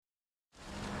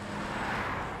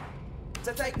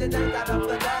to take the dunk out of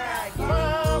the bag.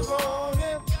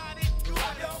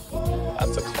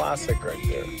 That's a classic right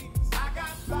there.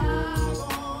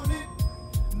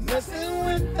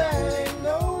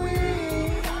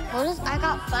 What does I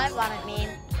Got 5 on it mean?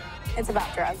 It's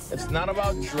about drugs. It's not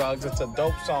about drugs. It's a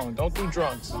dope song. Don't do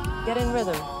drugs. Get in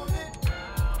rhythm.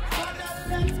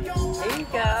 There you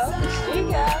go. There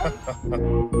you go.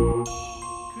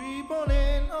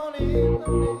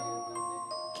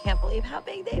 Can't believe how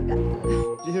big they've got.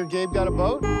 Did you hear Gabe got a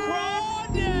boat?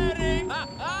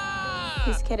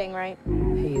 He's kidding, right?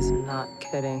 He's not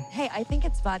kidding. Hey, I think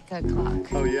it's vodka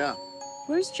o'clock. Oh, yeah.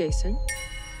 Where's Jason?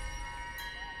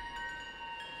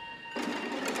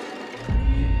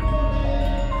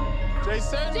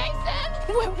 Jason?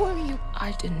 Where were you?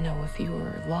 I didn't know if you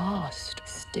were lost.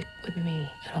 Stick with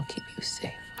me, and I'll keep you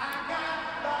safe.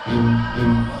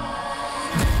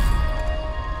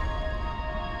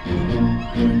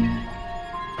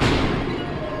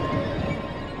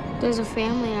 There's a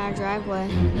family in our driveway.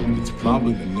 It's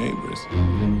probably the neighbors.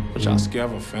 But y'all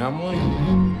scared of a family?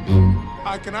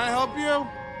 Hi, can I help you?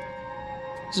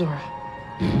 Zora,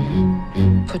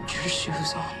 put your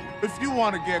shoes on. If you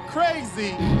want to get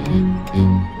crazy,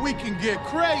 we can get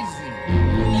crazy.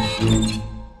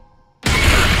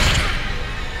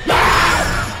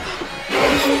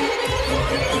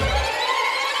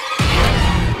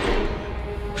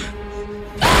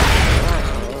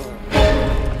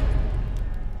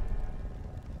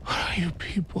 What are you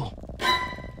people?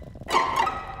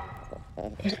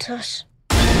 It's us.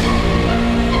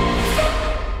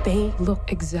 They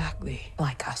look exactly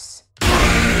like us.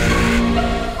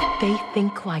 They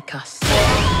think like us.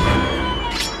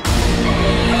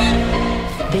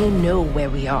 They know where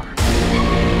we are.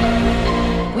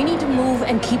 We need to move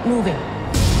and keep moving.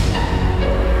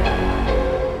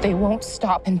 They won't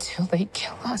stop until they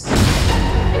kill us.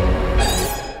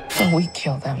 Or we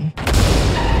kill them.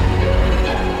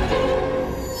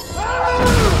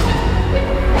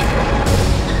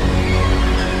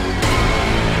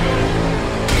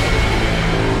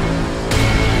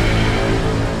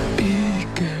 Be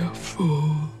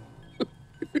careful.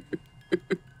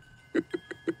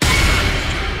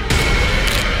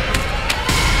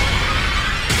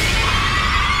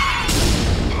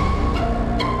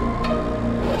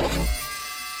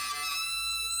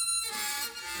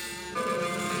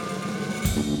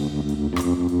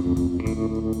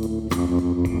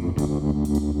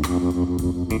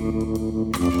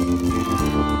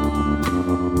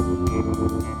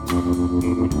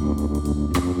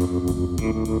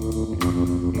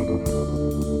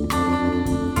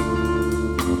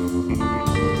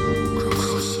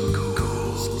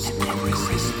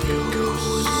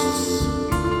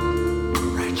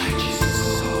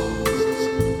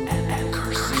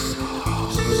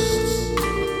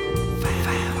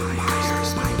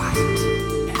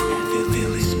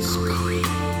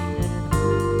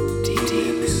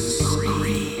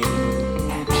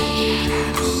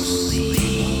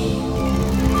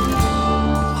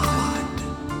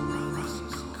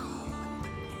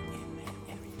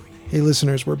 Hey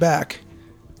listeners, we're back.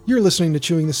 You're listening to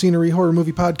Chewing the Scenery Horror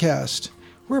Movie Podcast.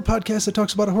 We're a podcast that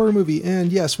talks about a horror movie,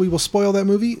 and yes, we will spoil that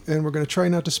movie, and we're going to try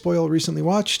not to spoil Recently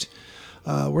Watched.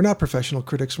 We're not professional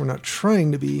critics, we're not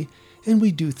trying to be, and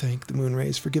we do thank the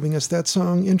Moonrays for giving us that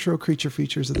song, Intro Creature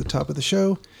Features, at the top of the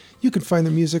show. You can find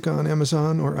their music on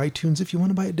Amazon or iTunes if you want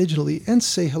to buy it digitally, and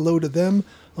say hello to them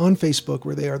on Facebook,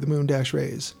 where they are the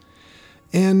Moon-Rays.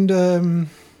 And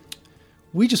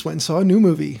we just went and saw a new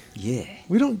movie. Yeah.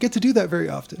 We don't get to do that very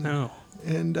often. No.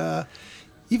 And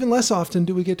even less often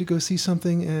do we get to go see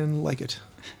something and like it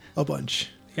a bunch.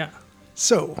 Yeah.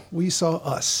 So we saw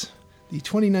Us, the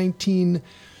 2019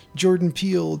 Jordan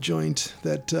Peele joint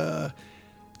that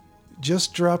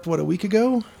just dropped, a week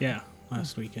ago? Yeah,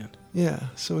 last weekend. Yeah,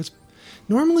 so it's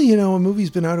normally, a movie's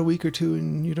been out a week or two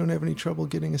and you don't have any trouble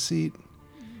getting a seat.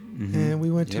 Mm-hmm. And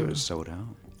we went to it was sold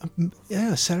out.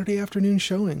 Saturday afternoon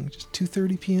showing, just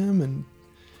 2:30 p.m. and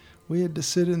we had to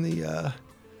sit in the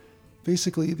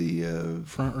basically the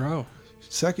front row.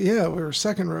 We were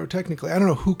second row technically. I don't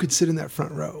know who could sit in that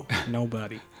front row.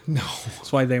 Nobody. No.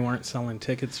 That's why they weren't selling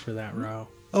tickets for that row.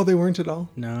 Oh, they weren't at all?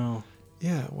 No.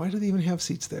 Yeah, why do they even have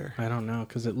seats there? I don't know,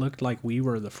 because it looked like we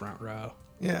were the front row.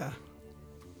 Yeah.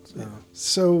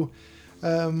 So,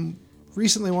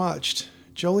 recently watched.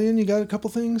 Jolien, you got a couple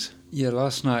things? Yeah,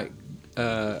 last night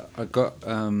I got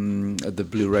the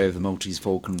Blu-ray of The Maltese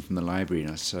Falcon from the library,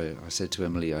 and I said to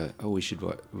Emily, we should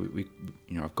watch,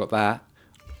 I've got that.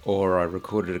 Or I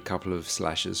recorded a couple of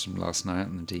slashers from last night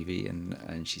on the TV,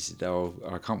 and she said,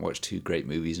 I can't watch two great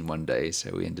movies in one day,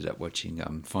 so we ended up watching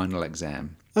Final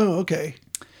Exam. Oh, okay.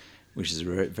 which is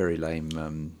a very lame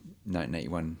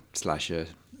 1981 slasher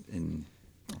in,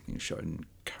 I think it was shot in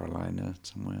Carolina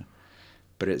somewhere.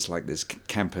 But it's like this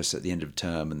campus at the end of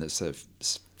term, and there's a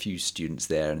few students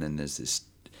there, and then there's this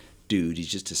dude.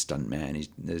 He's just a stunt man.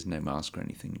 There's no mask or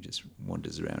anything. He just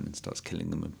wanders around and starts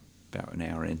killing them about an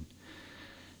hour in.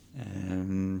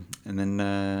 And then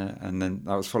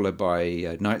that was followed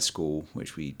by Night School,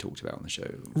 which we talked about on the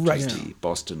show. Right. The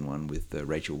Boston one with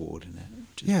Rachel Ward in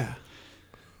it. Yeah.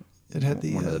 It had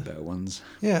one of the better ones.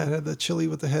 Yeah, it had the chili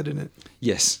with the head in it.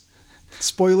 Yes.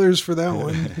 Spoilers for that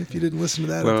one, if you didn't listen to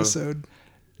that episode.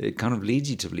 It kind of leads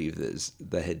you to believe that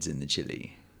the head's in the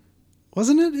chili.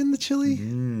 Wasn't it in the chili? It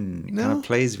No? kind of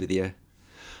plays with you.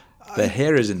 The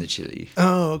hair is in the chili.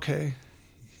 Oh, okay.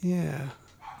 Yeah.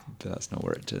 But that's not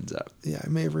where it turns out. Yeah, I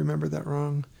may have remembered that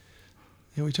wrong.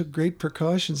 Yeah, we took great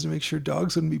precautions to make sure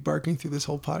dogs wouldn't be barking through this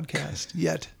whole podcast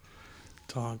yet.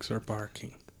 Dogs are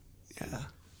barking. Yeah.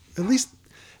 At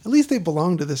least they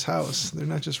belong to this house. They're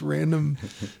not just random,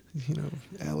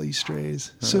 alley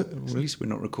strays. So at least we're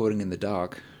not recording in the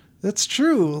dark. That's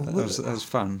true. That was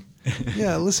fun.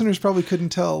 Yeah, listeners probably couldn't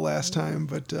tell last time,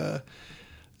 but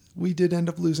we did end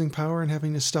up losing power and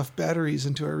having to stuff batteries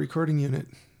into our recording unit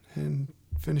and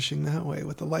finishing that way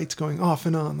with the lights going off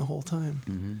and on the whole time.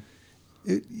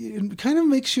 Mm-hmm. It kind of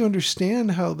makes you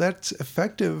understand how that's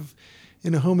effective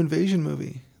in a home invasion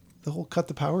movie, the whole cut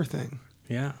the power thing.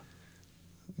 Yeah.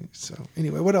 So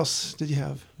anyway, what else did you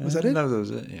have? Was that it? No, that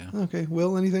was it, yeah. Okay.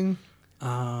 Will, anything?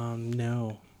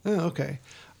 No. Oh, okay.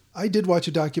 I did watch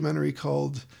a documentary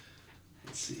called,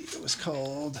 it was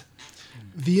called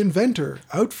The Inventor,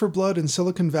 Out for Blood in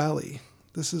Silicon Valley.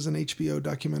 This is an HBO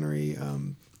documentary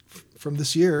from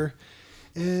this year.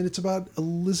 And it's about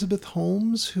Elizabeth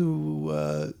Holmes,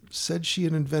 who said she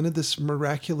had invented this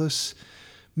miraculous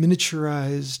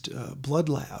miniaturized blood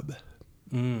lab.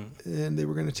 And they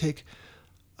were going to take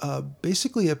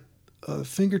basically a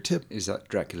fingertip. Is that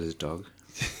Dracula's dog?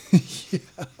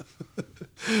 Yeah.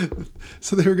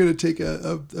 So they were going to take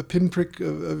a pinprick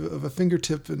of a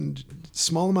fingertip and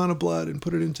small amount of blood and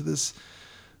put it into this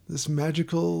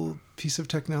magical piece of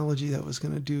technology that was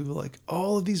going to do like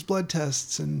all of these blood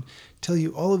tests and tell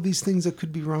you all of these things that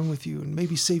could be wrong with you and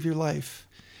maybe save your life.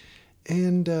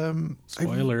 And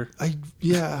spoiler. I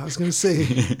was going to say,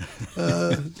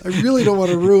 I really don't want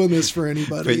to ruin this for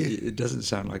anybody. But it doesn't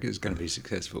sound like it's going to be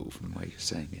successful from the way you're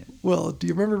saying it. Well, do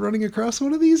you remember running across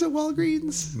one of these at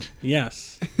Walgreens?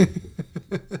 Yes.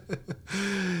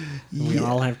 We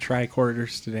all have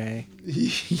tricorders today.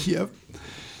 Yep.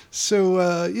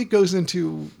 So it goes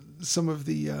into some of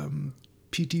the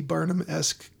P.T.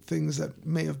 Barnum-esque things that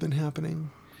may have been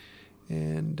happening.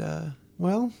 And,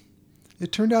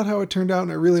 it turned out how it turned out,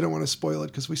 and I really don't want to spoil it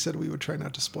because we said we would try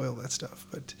not to spoil that stuff.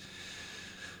 But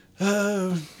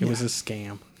it was a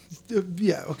scam.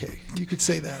 Yeah, okay, you could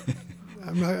say that.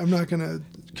 I'm not going to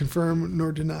confirm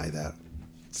nor deny that.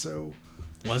 So,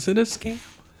 was it a scam?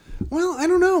 Well, I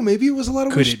don't know. Maybe it was a lot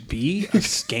of. Could it be a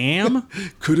scam?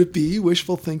 Could it be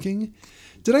wishful thinking?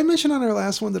 Did I mention on our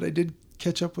last one that I did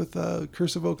catch up with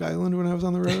Curse of Oak Island when I was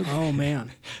on the road? Oh man,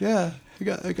 yeah,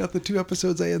 I got the 2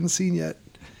 episodes I hadn't seen yet.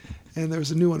 And there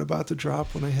was a new one about to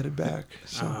drop when I headed back.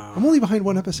 So I'm only behind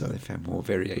 1 episode. They found more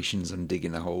variations on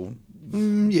digging a hole.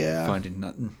 Yeah. Finding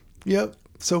nothing. Yep.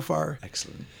 So far.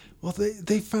 Excellent. Well,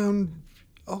 they found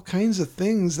all kinds of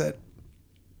things that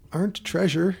aren't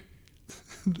treasure.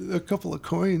 A couple of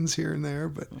coins here and there,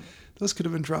 but those could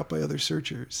have been dropped by other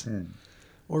searchers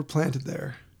or planted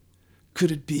there.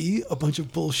 Could it be a bunch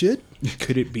of bullshit?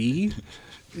 Could it be?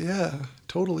 Yeah,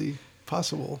 totally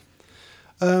possible.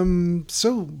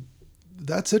 So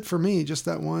that's it for me, just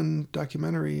that one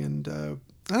documentary. And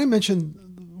I mentioned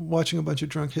watching a bunch of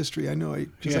Drunk History. I know I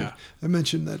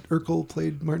mentioned that Urkel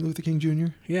played Martin Luther King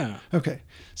Jr. Yeah. Okay,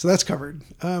 so that's covered.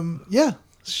 Yeah.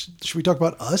 Should we talk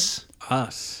about Us?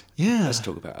 Us. Yeah. Let's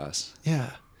talk about Us.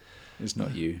 Yeah. It's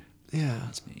not you. Yeah.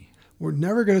 It's me. We're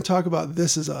never going to talk about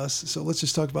This Is Us, so let's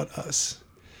just talk about Us.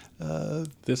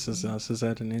 This Is Us. Is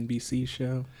that an NBC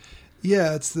show?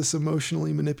 Yeah, it's this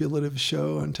emotionally manipulative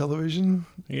show on television.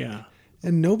 Yeah.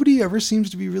 And nobody ever seems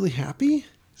to be really happy.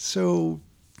 So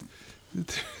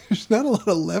there's not a lot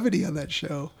of levity on that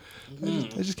show. I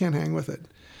just can't hang with it.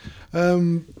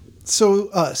 So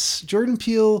Us. Jordan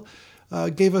Peele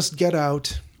gave us Get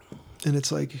Out. And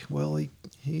it's like, well,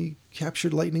 he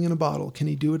captured lightning in a bottle. Can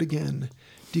he do it again?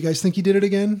 Do you guys think he did it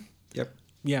again? Yep.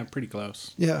 Yeah, pretty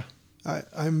close. Yeah.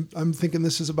 I'm thinking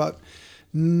this is about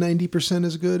 90%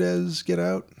 as good as Get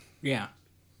Out. Yeah.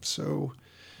 So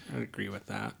I'd agree with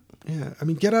that. Yeah. I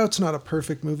mean, Get Out's not a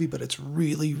perfect movie, but it's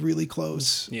really, really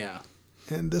close. Yeah.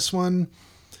 And this one,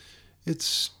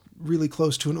 it's really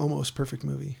close to an almost perfect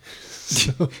movie.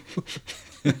 So,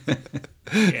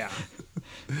 Yeah.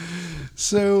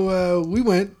 so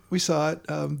we saw it.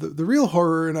 The real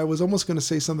horror, and I was almost going to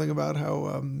say something about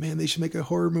how, man, they should make a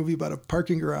horror movie about a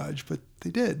parking garage, but they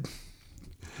did.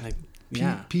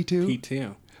 Yeah. P2?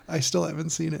 P2. I still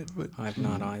haven't seen it, but I've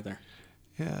not either.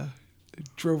 yeah,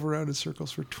 it drove around in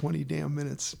circles for 20 damn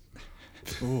minutes.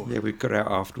 Ooh. Yeah, we got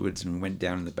out afterwards and went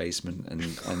down in the basement,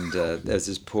 and there's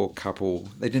this poor couple.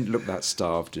 They didn't look that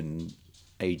starved and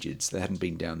aged, so they hadn't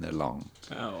been down there long.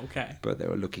 Oh, okay. But they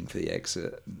were looking for the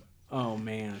exit. Oh,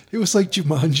 man. It was like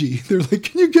Jumanji. They're like,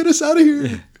 "Can you get us out of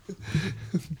here?"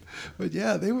 But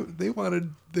yeah, they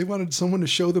wanted someone to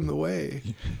show them the way.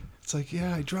 It's like,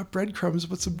 yeah, I dropped breadcrumbs,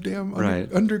 but some damn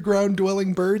underground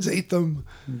dwelling birds ate them.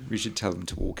 We should tell them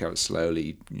to walk out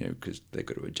slowly, because they've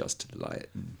got to adjust to the light.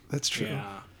 That's true.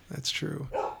 Yeah. That's true.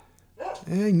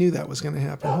 I knew that was going to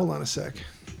happen. Hold on a sec.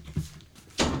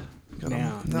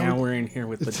 Now we're in here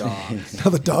with the dogs.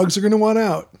 Now the dogs are going to want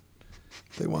out.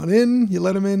 They want in, you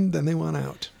let them in, then they want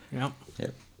out. Yep.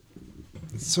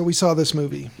 So we saw this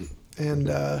movie,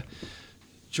 and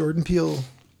Jordan Peele,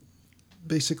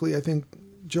 basically, I think,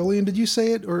 Jolien, did you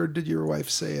say it, or did your wife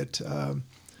say it?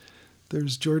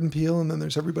 There's Jordan Peele, and then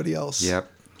there's everybody else. Yep.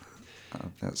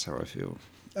 That's how I feel.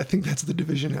 I think that's the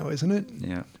division now, isn't it?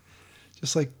 Yeah.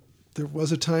 Just like there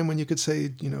was a time when you could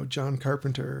say, John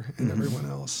Carpenter and everyone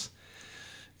else.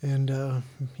 And,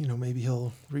 maybe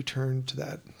he'll return to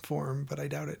that form, but I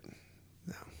doubt it.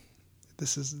 No.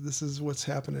 This is what's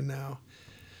happening now.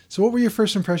 So what were your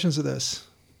first impressions of this?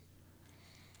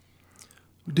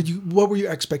 What were your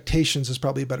expectations is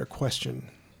probably a better question.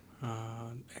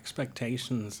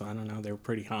 Expectations, I don't know, they were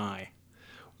pretty high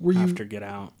after Get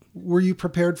Out. Were you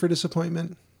prepared for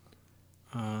disappointment?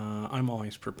 I'm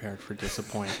always prepared for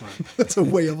disappointment. That's a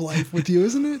way of life with you,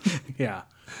 isn't it? Yeah.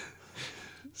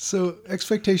 So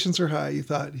expectations are high. You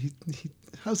thought,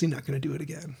 how's he not going to do it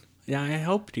again? Yeah, I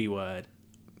hoped he would.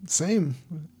 Same.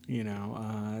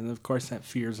 And of course that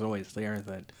fear's always there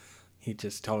that he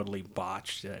just totally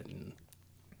botched it, and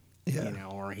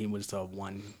or he was a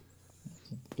one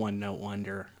note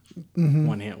wonder,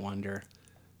 one hit wonder.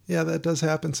 Yeah, that does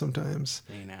happen sometimes.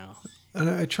 And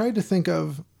I tried to think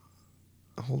of.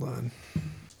 Hold on.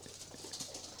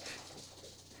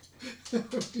 This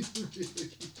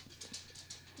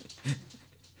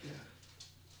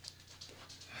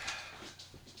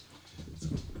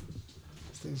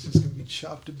thing's just going to be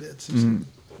chopped to bits.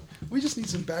 We just need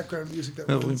some background music.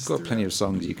 We've got plenty of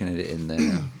songs you can edit in there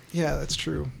now. Yeah, that's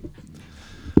true.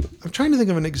 I'm trying to think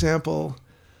of an example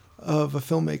of a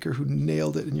filmmaker who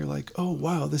nailed it, and you're like, oh,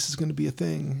 wow, this is going to be a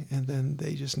thing. And then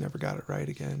they just never got it right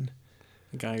again.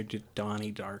 The guy who did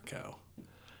Donnie Darko.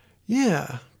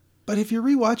 Yeah. But if you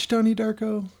rewatch Donnie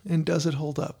Darko, and does it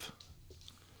hold up?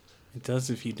 It does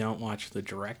if you don't watch the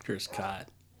director's cut.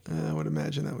 I would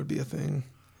imagine that would be a thing.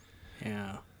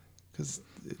 Yeah. Because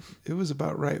it was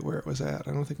about right where it was at.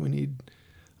 I don't think we need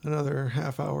another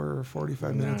half hour or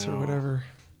 45 minutes or whatever.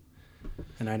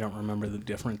 And I don't remember the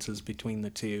differences between the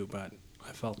two, but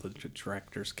I felt the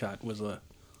director's cut was a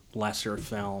lesser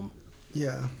film.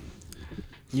 Yeah.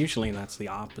 Usually that's the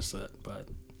opposite, but...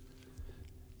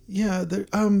 Yeah,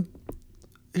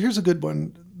 here's a good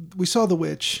one. We saw The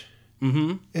Witch,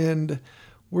 and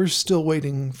we're still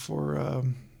waiting for... oh,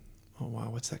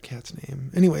 wow, what's that cat's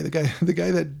name? Anyway, the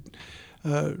guy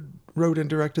that wrote and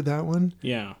directed that one.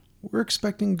 Yeah. We're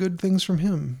expecting good things from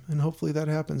him, and hopefully that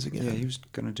happens again. Yeah, he was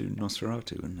going to do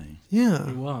Nosferatu, wasn't he? Yeah.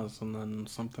 He was, and then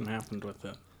something happened with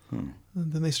it. And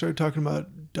then they started talking about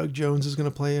Doug Jones is going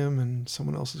to play him, and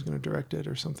someone else is going to direct it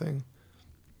or something.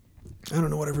 I don't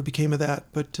know whatever became of that,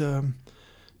 but can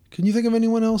you think of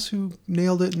anyone else who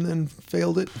nailed it and then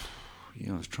failed it?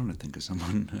 Yeah, I was trying to think of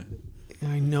someone.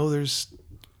 I know there's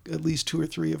at least 2 or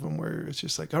 3 of them where it's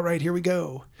just like, all right, here we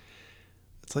go.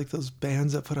 It's like those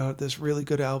bands that put out this really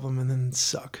good album and then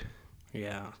suck.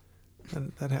 Yeah.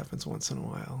 That happens once in a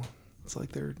while. It's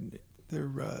like their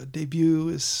debut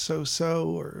is so-so,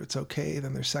 or it's okay,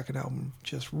 then their second album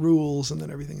just rules, and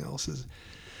then everything else is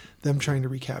them trying to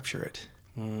recapture it.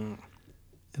 And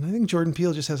I think Jordan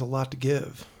Peele just has a lot to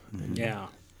give. Yeah.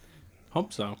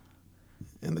 Hope so.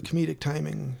 And the comedic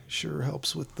timing sure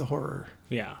helps with the horror.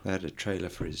 Yeah. They had a trailer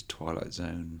for his Twilight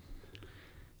Zone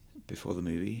before the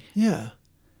movie. Yeah.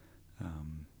 I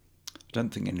don't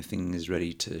think anything is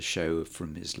ready to show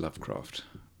from his Lovecraft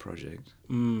project.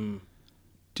 Do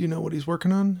you know what he's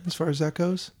working on as far as that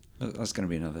goes? That's going to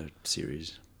be another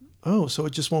series. Oh, so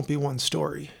it just won't be one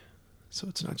story. So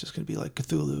it's not just going to be like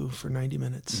Cthulhu for 90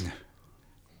 minutes.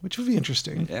 which would be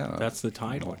interesting. Yeah, That's the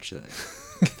title. Watch that.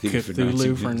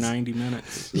 Cthulhu for 90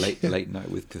 minutes. Late night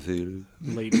with Cthulhu.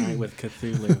 Late night with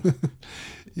Cthulhu.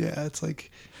 Yeah, it's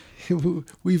like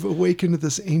we've awakened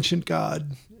this ancient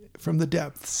god from the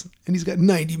depths, and he's got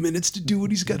 90 minutes to do what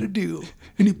he's got to do,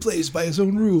 and he plays by his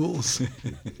own rules.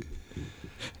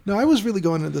 No, I was really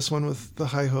going into this one with the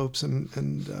high hopes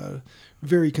and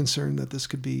very concerned that this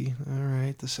could be, all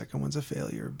right, the second one's a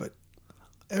failure. But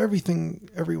everything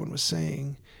everyone was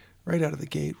saying right out of the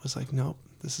gate was like, nope,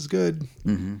 this is good.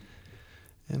 Mm-hmm.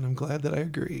 And I'm glad that I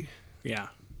agree. Yeah.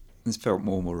 This felt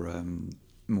more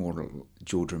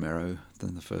George Romero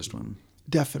than the first one.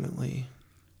 Definitely.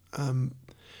 How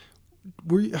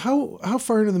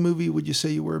far into the movie would you say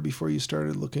you were before you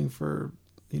started looking for,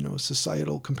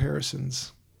 societal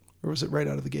comparisons, or was it right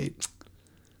out of the gate?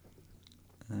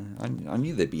 I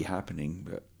knew they'd be happening,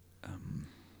 but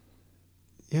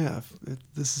yeah,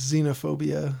 this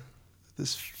xenophobia,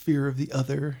 this fear of the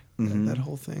other, that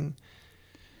whole thing.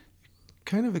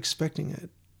 Kind of expecting it,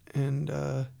 and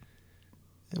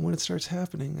when it starts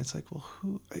happening, it's like, well,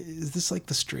 who is this? Like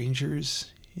The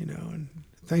Strangers, And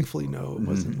thankfully, no, it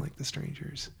wasn't like The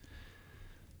Strangers.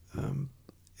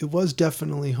 It was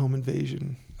definitely Home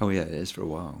Invasion. Oh yeah, it is for a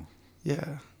while.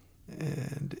 Yeah,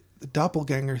 and the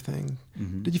doppelganger thing.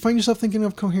 Mm-hmm. Did you find yourself thinking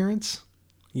of Coherence?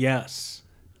 Yes.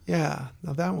 Yeah,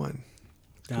 now that one.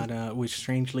 That which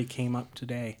strangely came up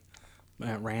today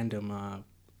at random.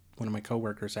 One of my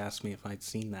coworkers asked me if I'd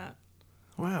seen that.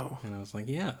 Wow. And I was like,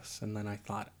 yes. And then I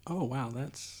thought, oh wow,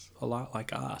 that's a lot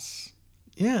like Us.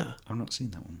 Yeah. I've not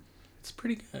seen that one. It's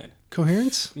pretty good.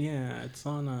 Coherence? Yeah, it's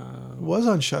on. Was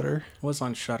on Shudder. Was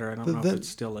on Shudder. I don't know if it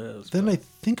still is. Then I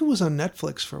think it was on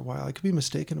Netflix for a while. I could be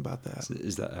mistaken about that.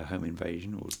 Is that a home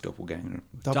invasion or doppelganger?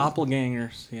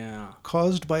 Doppelgangers, yeah.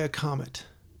 Caused by a comet.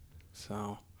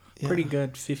 So, pretty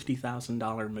good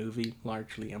 $50,000 movie,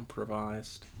 largely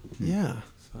improvised. Yeah.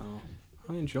 So,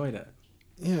 I enjoyed it.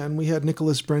 Yeah, and we had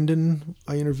Nicholas Brendan.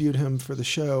 I interviewed him for the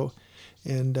show,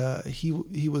 and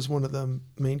he was one of the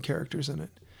main characters in it.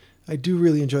 I do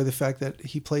really enjoy the fact that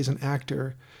he plays an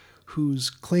actor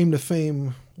whose claim to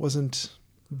fame wasn't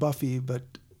Buffy, but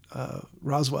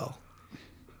Roswell.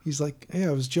 He's like, hey,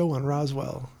 I was Joe on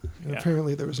Roswell. And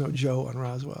apparently there was no Joe on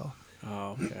Roswell.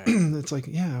 Oh, okay. It's like,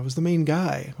 yeah, I was the main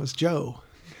guy. It was Joe.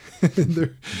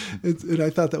 and I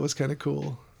thought that was kind of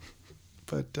cool.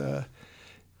 But,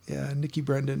 yeah, Nicky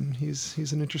Brendan,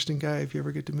 he's an interesting guy if you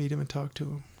ever get to meet him and talk to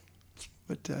him.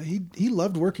 But he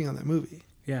loved working on that movie.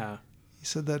 Yeah. He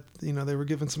said that, they were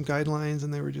given some guidelines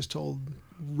and they were just told,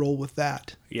 roll with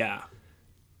that. Yeah.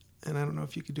 And I don't know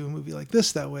if you could do a movie like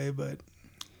this that way, but...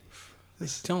 I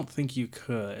don't think you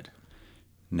could.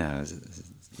 No.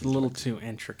 It's a little too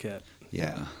intricate.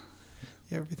 Yeah.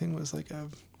 Everything was like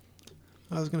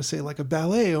I was going to say like a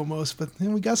ballet almost, but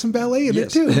then we got some ballet in it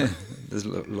too. There's a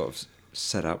lot of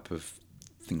setup of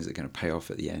things that are going to pay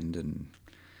off at the end and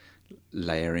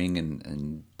layering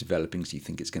and developing, so you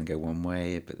think it's going to go one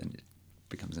way, but then it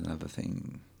becomes another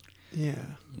thing. Yeah.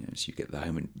 So you get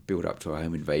build up to a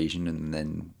home invasion, and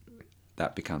then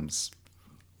that becomes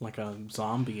like a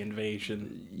zombie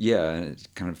invasion. Yeah, and it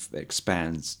kind of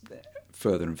expands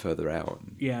further and further out.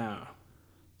 Yeah.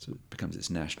 So it becomes this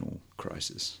national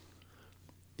crisis.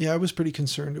 Yeah, I was pretty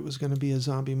concerned it was going to be a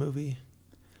zombie movie.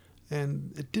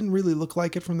 And it didn't really look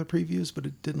like it from the previews, but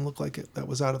it didn't look like that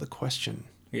was out of the question.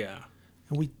 Yeah.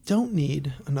 And we don't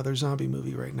need another zombie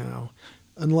movie right now,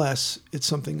 unless it's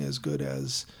something as good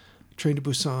as Train to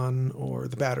Busan or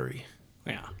The Battery.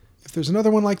 Yeah. If there's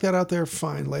another one like that out there,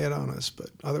 fine, lay it on us. But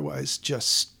otherwise, just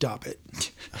stop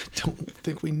it. I don't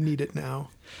think we need it now.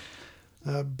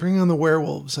 Bring on the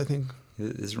werewolves, I think.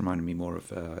 This reminded me more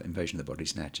of Invasion of the Body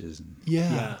Snatchers.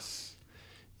 Yeah. Yes.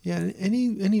 Yeah,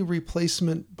 any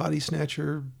replacement Body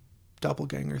Snatcher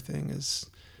doppelganger thing is,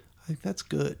 I think that's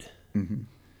good. Mm-hmm.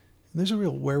 There's a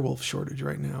real werewolf shortage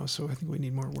right now, so I think we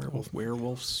need more werewolf.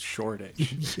 Werewolf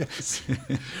shortage. Yes.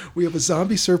 We have a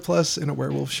zombie surplus and a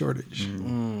werewolf shortage.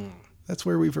 That's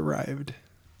where we've arrived.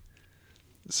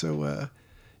 So,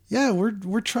 yeah,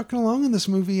 we're trucking along in this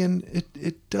movie, and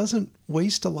it doesn't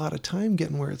waste a lot of time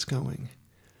getting where it's going.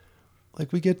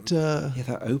 Like we get...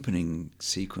 that opening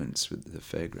sequence with the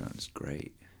fairground is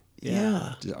great.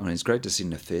 Yeah. I mean, it's great to see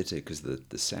in the theatre because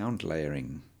the sound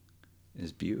layering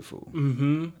is beautiful.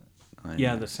 Mm-hmm.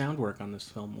 Yeah, the sound work on this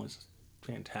film was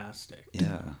fantastic.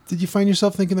 Yeah. Did you find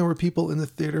yourself thinking there were people in the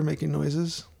theater making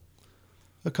noises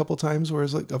a couple times, where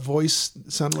it's like a voice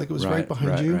sounded like it was right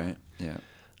behind you? Right, yeah.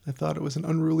 I thought it was an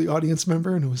unruly audience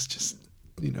member, and it was just,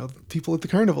 people at the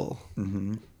carnival.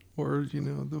 Mm-hmm. Or,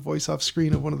 the voice off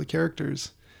screen of one of the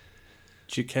characters.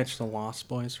 Did you catch the Lost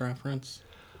Boys reference?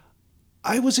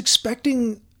 I was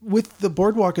expecting with the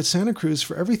boardwalk at Santa Cruz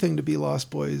for everything to be Lost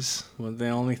Boys. Well, the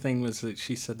only thing was that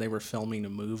she said they were filming a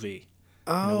movie.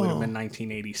 And it would have been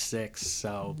 1986,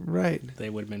 so right.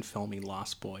 They would have been filming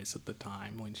Lost Boys at the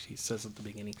time when she says at the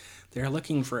beginning, they're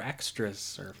looking for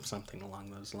extras or something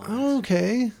along those lines.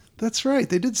 Okay, that's right.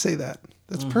 They did say that.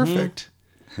 That's perfect.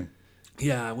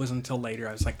 Yeah, it wasn't until later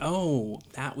I was like, oh,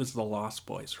 that was the Lost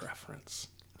Boys reference.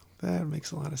 That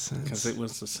makes a lot of sense. Because it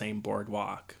was the same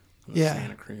boardwalk in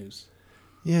Santa Cruz.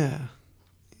 Yeah.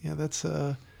 Yeah, that's,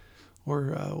 what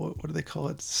do they call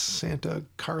it? Santa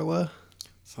Carla?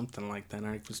 Something like that.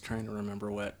 I was trying to remember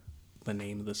what the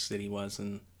name of the city was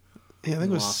in I think it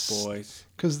was Lost Boys.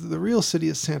 Because the real city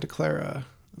is Santa Clara.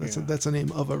 That's the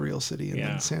name of a real city. And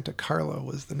then Santa Carla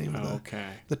was the name of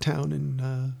the town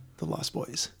in the Lost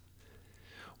Boys.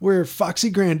 Where Foxy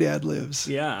Granddad lives.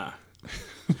 Yeah.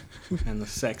 And the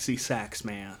sexy sax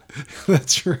man.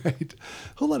 That's right.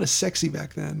 A whole lot of sexy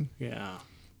back then. Yeah.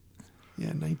 Yeah,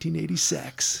 1980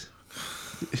 sex.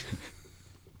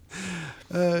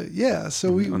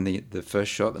 So we on the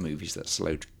first shot of the movie is that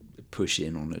slow push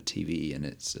in on a TV, and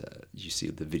it's you see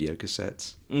the video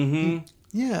cassettes. Mm-hmm.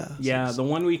 Yeah. Yeah, the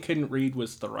one we couldn't read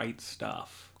was The Right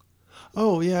Stuff.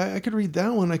 Oh yeah, I could read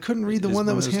that one. I couldn't read the one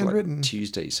that was handwritten. Like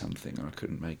Tuesday something, and I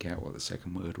couldn't make out what the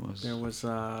second word was. There was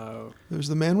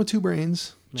The Man with Two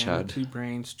Brains. Chud. Two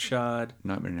Brains, Chud.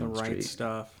 Nightmare on Elm Street. The Right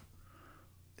Stuff.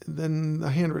 And then the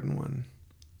handwritten one.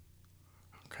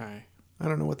 Okay. I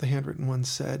don't know what the handwritten one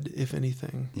said, if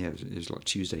anything. Yeah, it was like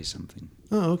Tuesday something.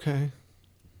 Oh, okay.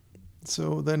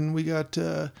 So then we got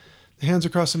the Hands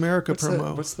Across America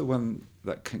promo. What's the one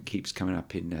that keeps coming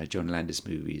up in John Landis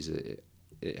movies?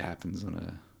 It happens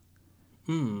on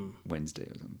a Wednesday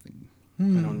or something.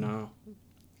 I don't know.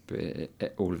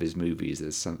 But all of his movies,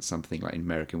 there's something like in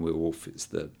American Werewolf, it's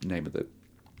the name of the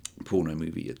porno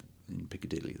movie in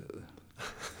Piccadilly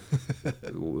that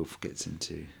the wolf gets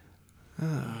into.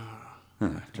 I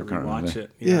have to rewatch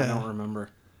it. Yeah, I don't remember.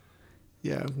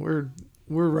 Yeah, we're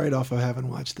right off of having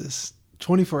watched this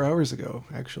 24 hours ago.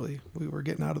 Actually, we were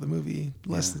getting out of the movie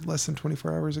less than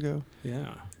 24 hours ago.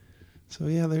 Yeah. So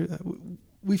yeah,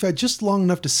 we've had just long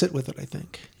enough to sit with it, I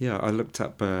think. Yeah, I looked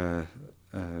up, got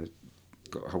a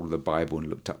hold of the Bible and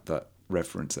looked up that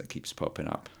reference that keeps popping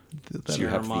up. So you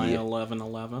have Jeremiah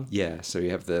 11:11. Yeah, so you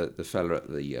have the fella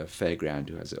at the fairground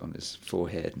who has it on his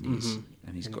forehead,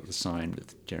 and he's got the sign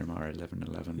with Jeremiah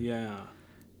 11:11. Yeah,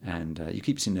 and you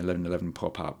keep seeing 11:11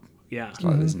 pop up. Yeah, it's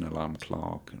like there's an alarm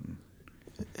clock. And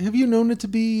have you known it to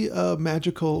be a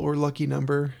magical or lucky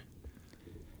number?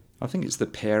 I think it's the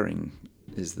pairing.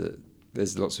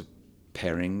 There's lots of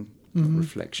pairing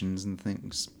reflections and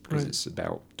things because it's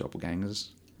about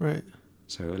doppelgangers. Right.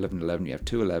 So 11:11, you have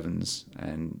two 11s,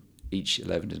 and each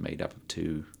 11 is made up of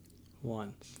two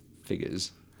ones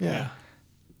figures. Yeah.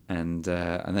 And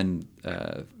then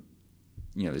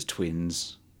there's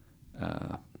twins.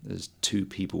 There's two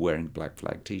people wearing Black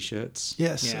Flag T-shirts.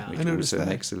 Yes, which I noticed also that.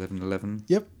 makes 11:11.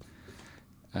 Yep.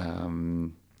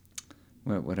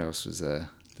 What else was there?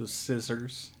 The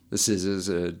scissors. The scissors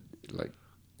are like,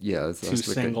 two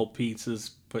single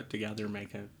pieces put together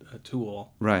make a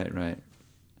tool. Right.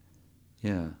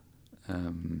 Yeah.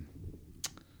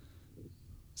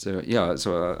 So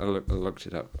I looked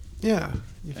it up. Yeah,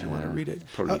 if you want to read it.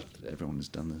 Probably everyone has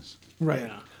done this. Right.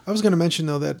 Yeah. I was going to mention,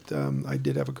 though, that I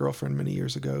did have a girlfriend many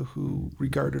years ago who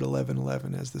regarded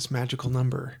 11:11 as this magical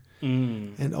number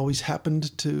and always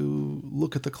happened to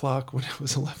look at the clock when it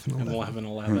was 11:11.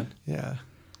 11:11. Yeah.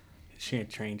 She had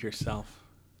trained herself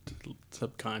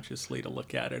subconsciously to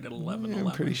look at it at 11:11. Yeah,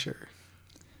 I'm pretty sure.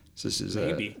 So this is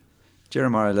maybe.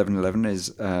 Jeremiah 11:11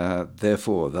 is,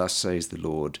 therefore, thus says the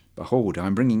Lord, behold, I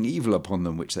am bringing evil upon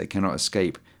them which they cannot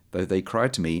escape. Though they cry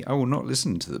to me, I will not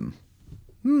listen to them.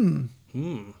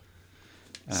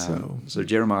 So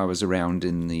Jeremiah was around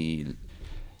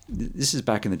this is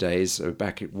back in the days, so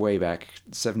way back,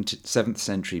 7th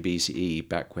century BCE,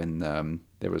 back when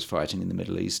there was fighting in the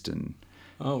Middle East and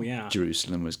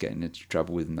Jerusalem was getting into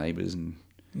trouble with neighbors and.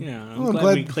 Yeah, I'm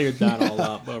glad we cleared that all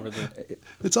up over the.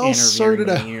 It's all sorted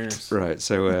out. Years. Right.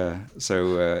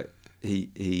 So he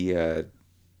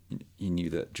knew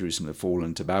that Jerusalem had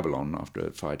fallen to Babylon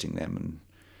after fighting them,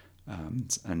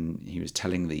 and he was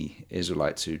telling the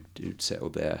Israelites who'd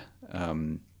settled there,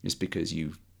 it's because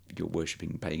you're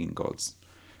worshipping pagan gods,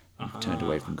 you've turned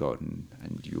away from God,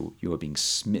 and you are being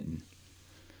smitten,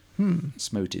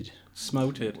 smoted.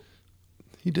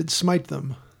 He did smite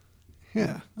them.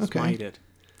 Yeah. Okay. Smited.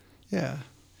 Yeah.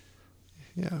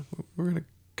 We're going to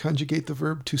conjugate the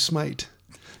verb to smite.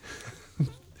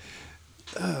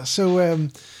 So,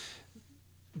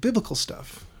 biblical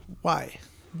stuff. Why?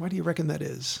 Why do you reckon that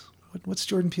is? What's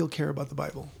Jordan Peele care about the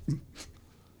Bible?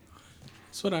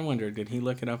 That's what I wondered. Did he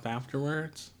look it up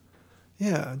afterwards?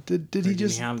 Yeah. Did he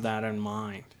just have that in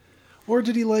mind? Or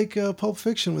did he like Pulp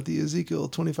Fiction with the Ezekiel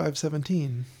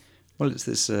 25:17? Well, it's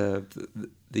this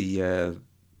the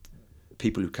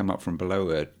people who come up from below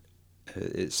it.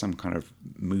 It's some kind of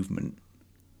movement.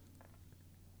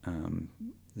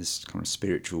 This kind of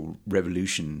spiritual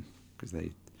revolution, because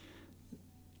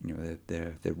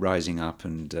they're rising up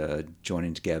and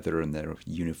joining together, and they're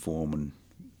uniform, and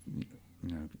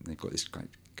they've got this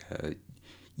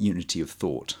unity of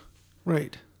thought.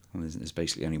 Right. And there's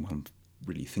basically only one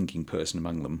really thinking person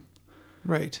among them.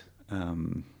 Right.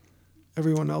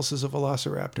 Everyone else is a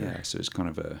velociraptor. Yeah, so it's kind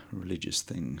of a religious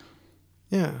thing.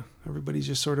 Yeah, everybody's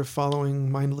just sort of following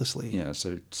mindlessly. Yeah,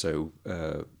 so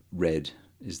Red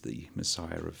is the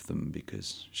messiah of them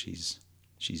because she's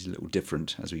a little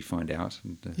different, as we find out.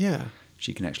 And, yeah.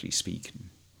 She can actually speak,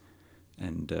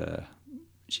 and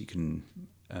she can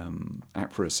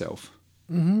act for herself.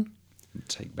 Mm-hmm. And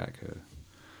take back her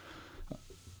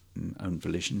own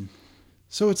volition.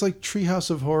 So it's like Treehouse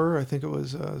of Horror. I think it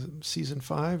was season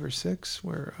 5 or 6,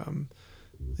 where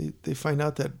they find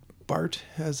out that Bart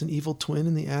has an evil twin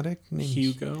in the attic named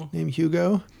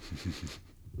Hugo.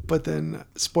 But then,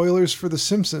 spoilers for The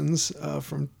Simpsons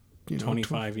from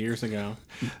 25 years ago.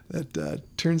 That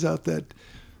turns out that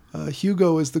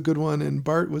Hugo is the good one and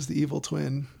Bart was the evil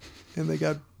twin, and they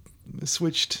got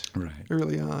switched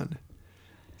early on.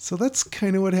 So that's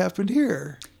kind of what happened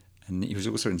here. And he was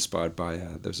also inspired by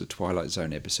there was a Twilight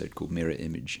Zone episode called Mirror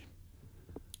Image.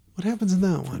 What happens in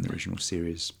that one? From the original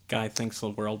series. Guy thinks the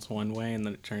world's one way, and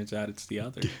then it turns out it's the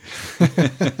other.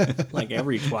 Like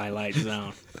every Twilight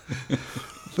Zone.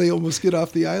 They almost get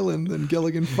off the island, and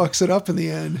Gilligan fucks it up in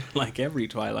the end. Like every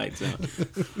Twilight Zone.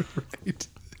 Right.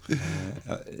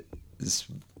 This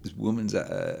woman's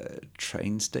at a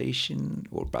train station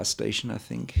or bus station, I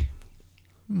think.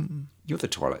 You're the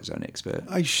Twilight Zone expert.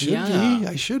 I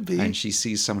should be. And she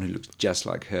sees someone who looks just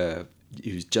like her,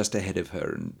 who's just ahead of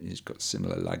her, and who's got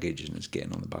similar luggage and is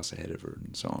getting on the bus ahead of her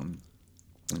and so on.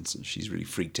 And so she's really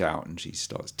freaked out, and she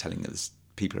starts telling us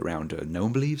people around her. No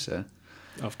one believes her.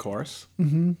 Of course.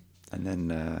 Mm-hmm. And then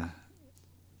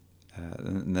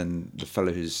the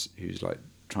fellow who's like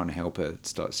trying to help her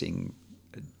starts seeing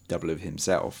a double of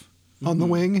himself on the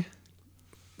wing,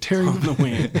 tearing on the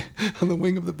wing, on the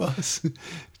wing of the bus,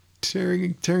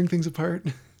 tearing things apart.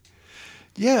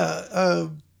 Yeah,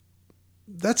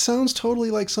 that sounds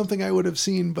totally like something I would have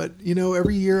seen. But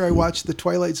every year I watch the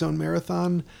Twilight Zone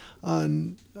marathon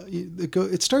on.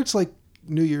 It starts like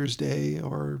New Year's Day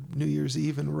or New Year's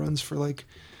Eve and runs for like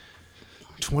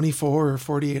 24 or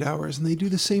 48 hours, and they do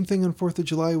the same thing on 4th of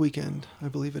July weekend. I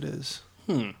believe it is.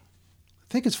 I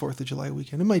think it's 4th of July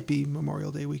weekend. It might be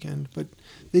Memorial Day weekend, but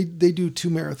they do 2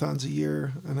 marathons a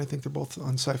year, and I think they're both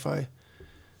on Sci-Fi.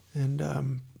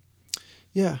 And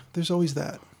yeah, there's always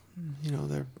that.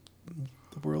 The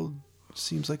world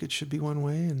seems like it should be one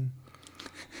way, and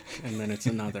then it's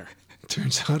another.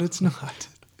 Turns out it's not.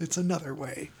 It's another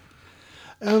way.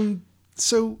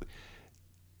 So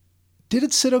did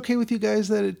it sit okay with you guys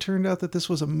that it turned out that this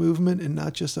was a movement and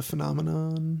not just a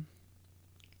phenomenon?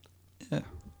 Yeah.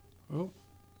 Oh.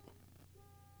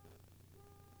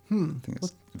 I think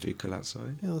it's a vehicle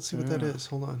outside. Yeah, let's see what that is.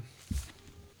 Hold on.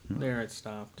 There it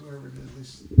stopped. Wherever it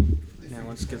is. Now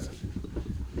let's get...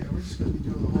 Yeah, we're just going to be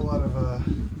doing a whole lot of... A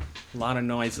lot of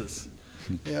noises.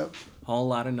 Yep. Whole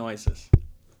lot of noises.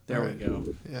 There we go.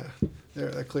 Yeah.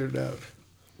 There, that cleared it out.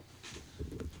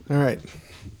 All right.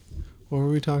 What were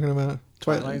we talking about?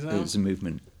 Twilight Zone? It was a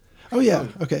movement. Oh, yeah.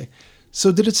 Okay.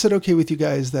 So did it sit okay with you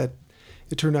guys that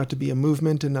it turned out to be a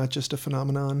movement and not just a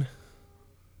phenomenon?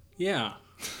 Yeah.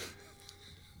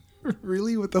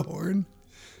 Really? With the horn?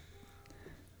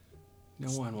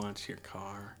 No one wants your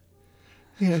car.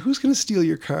 Yeah, who's going to steal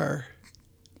your car?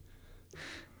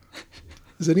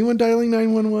 Is anyone dialing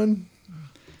 911?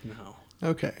 No.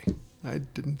 Okay. I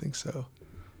didn't think so.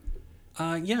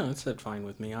 Yeah, it said fine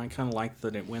with me. I kind of liked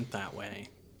that it went that way.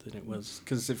 That it was...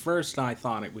 Because at first I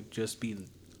thought it would just be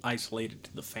isolated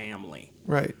to the family.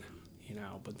 Right.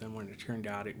 But then when it turned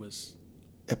out it was...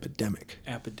 Epidemic,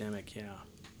 yeah.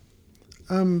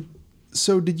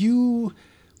 So did you,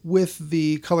 with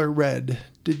the color red,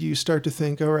 did you start to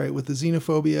think, all right, with the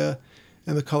xenophobia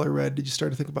and the color red, did you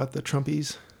start to think about the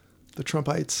Trumpies, the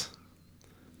Trumpites?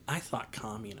 I thought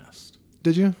communist.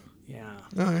 Did you? Yeah.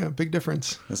 Oh, yeah, big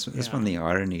difference. That's one of the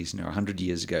ironies. 100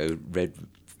 years ago,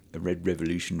 a red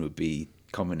revolution would be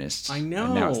communists. I know.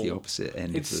 And now it's the opposite end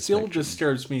of the It still spectrum.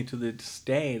 disturbs me to this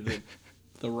day that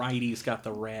the righties got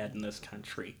the red in this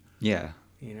country. Yeah.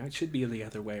 It should be the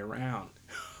other way around.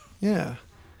 Yeah.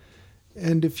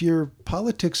 And if your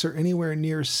politics are anywhere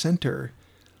near center,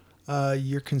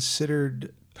 you're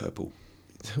considered Purple.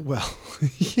 well.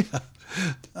 Yeah,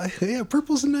 yeah.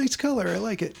 Purple's a nice color. I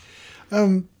like it.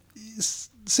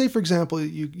 Say, for example,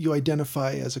 you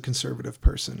identify as a conservative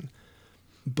person,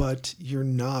 but you're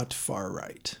not far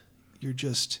right. You're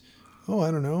just,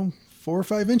 I don't know, 4 or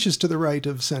 5 inches to the right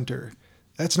of center.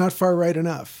 That's not far right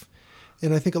enough.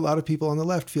 And I think a lot of people on the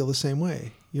left feel the same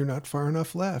way. You're not far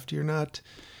enough left. You're not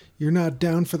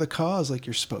down for the cause like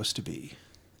you're supposed to be.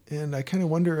 And I kind of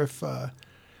wonder if,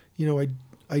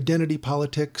 identity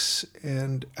politics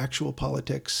and actual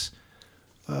politics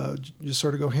just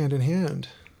sort of go hand in hand.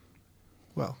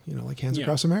 Well, like Hands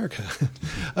Across America.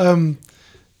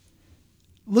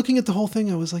 Looking at the whole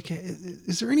thing, I was like,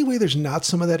 is there any way there's not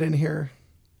some of that in here?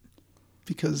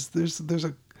 Because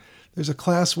there's a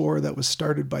class war that was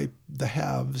started by the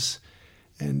haves,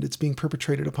 and it's being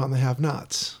perpetrated upon the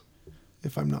have-nots,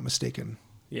 if I'm not mistaken.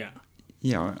 Yeah.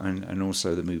 Yeah, and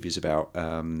also the movie's about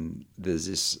there's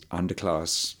this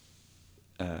underclass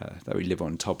that we live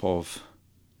on top of,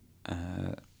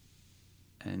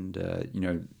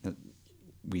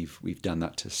 we've done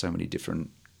that to so many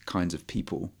different kinds of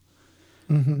people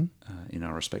in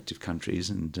our respective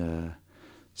countries, and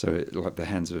so like the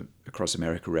Hands Across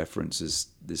America reference is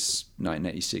this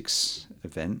 1986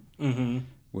 event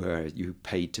where you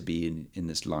paid to be in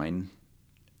this line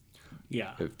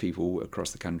of people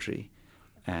across the country.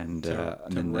 And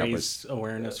then raise that was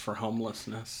awareness for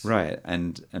homelessness, right?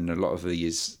 And a lot of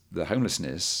the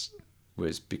homelessness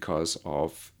was because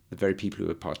of the very people who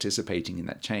were participating in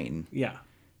that chain,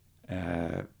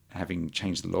 having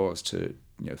changed the laws to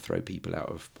throw people out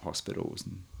of hospitals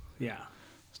and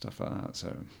stuff like that.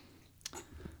 So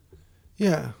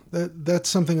yeah, that's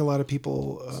something a lot of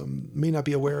people may not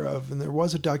be aware of. And there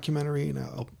was a documentary, and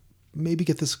I'll maybe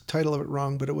get this title of it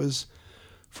wrong, but it was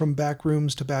From Back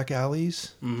Rooms to Back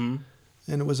Alleys. Mm-hmm.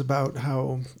 And it was about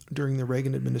how during the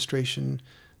Reagan administration,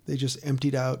 they just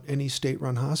emptied out any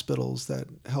state-run hospitals that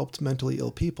helped mentally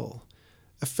ill people,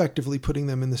 effectively putting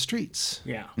them in the streets.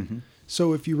 Yeah. Mm-hmm.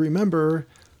 So if you remember,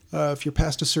 if you're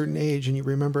past a certain age and you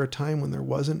remember a time when there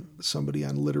wasn't somebody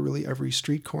on literally every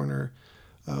street corner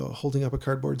holding up a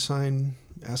cardboard sign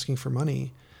asking for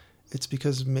money, it's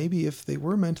because maybe if they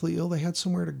were mentally ill, they had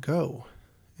somewhere to go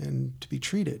and to be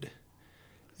treated.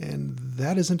 And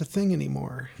that isn't a thing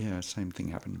anymore. Yeah, same thing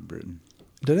happened in Britain.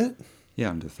 Did it?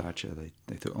 Yeah, under Thatcher,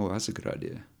 they thought, that's a good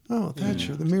idea. Oh,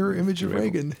 Thatcher, the mirror image of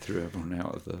Reagan. Threw everyone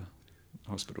out of the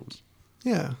hospitals.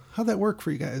 Yeah. How'd that work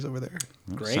for you guys over there?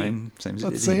 Well, great. Same as it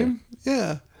About did the same? here.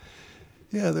 Yeah.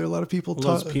 Yeah, there are a lot of people...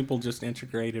 Those people just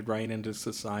integrated right into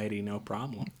society, no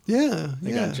problem. Yeah,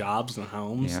 They got jobs and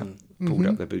homes. Yeah, And pulled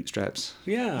up their bootstraps.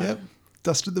 yeah. Yep.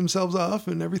 Dusted themselves off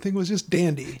and everything was just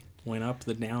dandy. Went up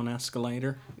the down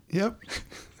escalator. Yep.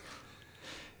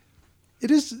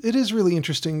 It is really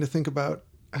interesting to think about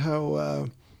how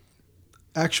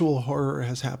actual horror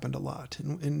has happened a lot,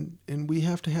 and we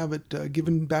have to have it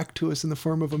given back to us in the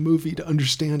form of a movie to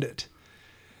understand it.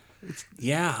 It's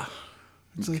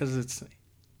because it's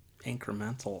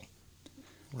incremental.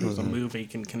 Whereas a movie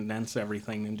can condense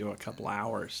everything into a couple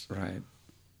hours. Right.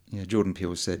 Yeah. Jordan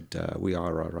Peele said, "We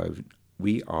are our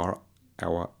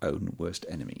own worst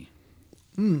enemy."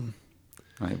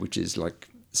 Right, which is like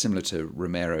similar to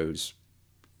Romero's,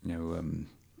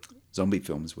 zombie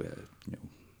films where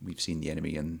we've seen the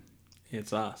enemy and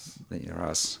it's us. They are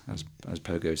us, as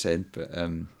Pogo said. But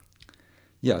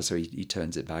so he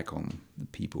turns it back on the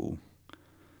people,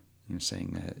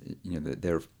 saying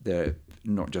that they're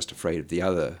not just afraid of the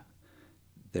other,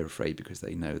 they're afraid because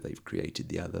they know they've created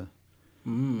the other.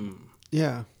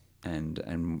 Yeah.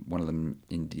 And one of them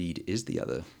indeed is the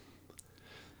other.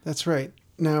 That's right.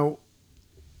 Now,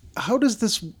 how does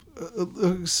this...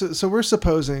 So we're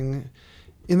supposing,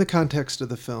 in the context of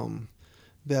the film,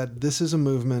 that this is a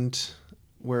movement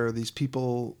where these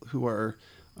people who are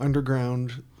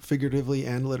underground, figuratively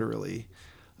and literally,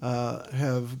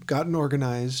 have gotten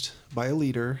organized by a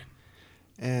leader,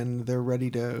 and they're ready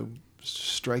to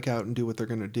strike out and do what they're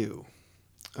going to do.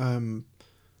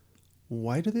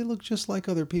 Why do they look just like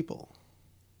other people?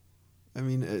 I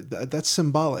mean, that's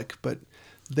symbolic, but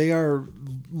they are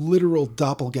literal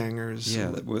doppelgangers.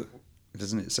 Yeah, well,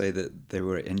 doesn't it say that they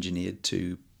were engineered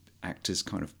to act as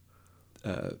kind of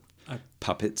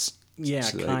puppets? Yeah,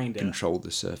 so kind of. Control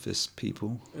the surface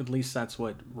people. At least that's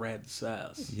what Red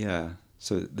says. Yeah.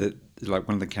 So like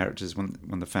one of the characters,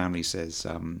 when the family says,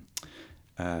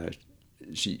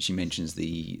 she mentions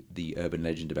the urban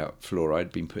legend about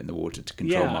fluoride being put in the water to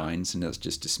control minds, and that's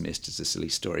just dismissed as a silly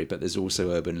story. But there's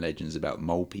also urban legends about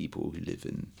mole people who live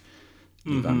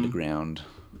underground.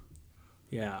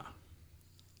 Yeah.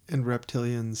 And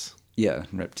reptilians. Yeah,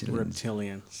 reptilians.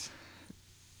 Reptilians.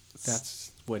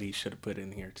 That's what he should have put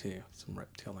in here too. Some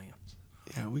reptilians.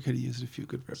 Yeah, we could have used a few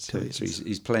good reptilians. So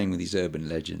he's playing with these urban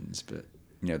legends, but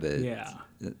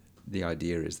the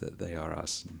idea is that they are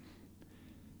us, and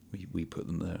we put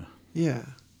them there. Yeah.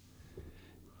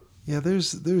 Yeah,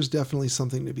 there's definitely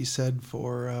something to be said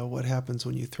for what happens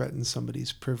when you threaten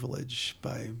somebody's privilege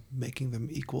by making them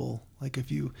equal. Like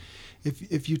if you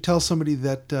tell somebody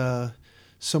that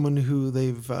someone who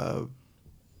they've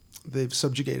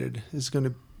subjugated is going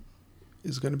to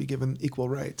be given equal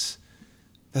rights,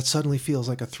 that suddenly feels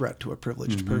like a threat to a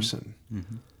privileged person.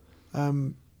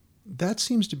 Mm-hmm. That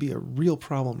seems to be a real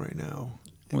problem right now.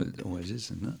 Well, it always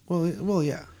is, isn't it? Well,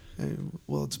 yeah.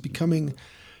 Well, it's becoming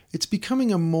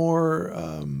a more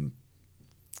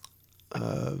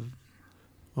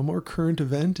current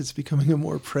event. It's becoming a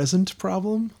more present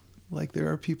problem. Like there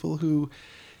are people who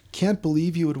can't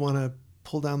believe you would want to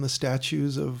pull down the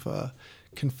statues of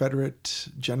Confederate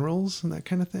generals and that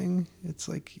kind of thing. It's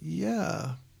like,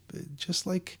 yeah, just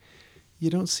like you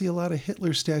don't see a lot of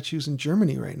Hitler statues in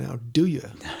Germany right now, do you?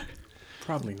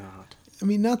 Probably not. I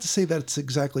mean, not to say that it's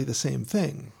exactly the same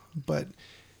thing, but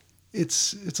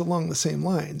it's along the same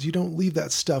lines. You don't leave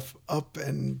that stuff up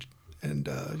and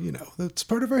that's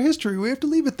part of our history. We have to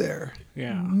leave it there.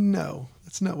 Yeah. No,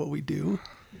 that's not what we do.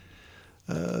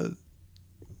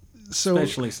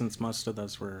 Especially since most of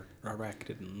those were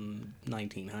erected in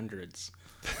 1900s.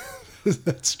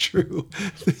 That's true.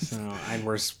 And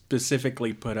were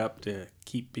specifically put up to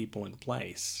keep people in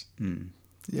place. Mm.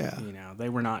 Yeah. They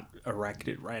were not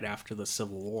erected right after the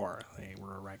Civil War. They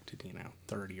were erected,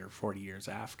 30 or 40 years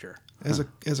after.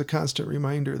 As a constant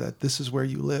reminder that this is where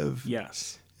you live.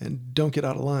 Yes. And don't get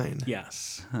out of line.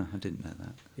 Yes. Huh, I didn't know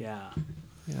that. Yeah.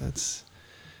 Yeah, it's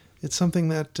something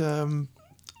that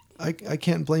I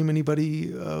can't blame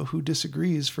anybody who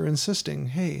disagrees for insisting,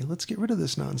 hey, let's get rid of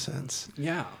this nonsense.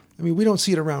 Yeah. I mean, we don't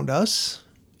see it around us.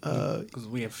 Because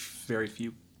we have very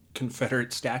few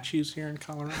Confederate statues here in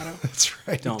Colorado. That's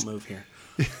right. Don't move here.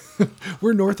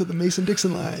 We're north of the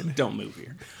Mason-Dixon line. Don't move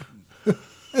here.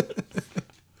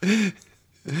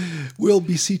 Will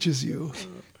beseeches you.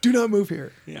 Do not move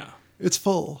here. Yeah. It's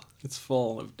full. It's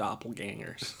full of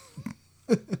doppelgangers.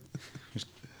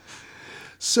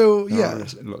 So, There yeah. are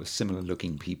a lot of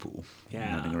similar-looking people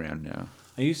running around now.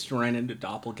 I used to run into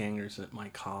doppelgangers at my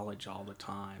college all the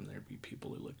time. There'd be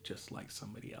people who looked just like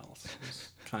somebody else. It was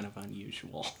kind of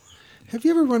unusual. Have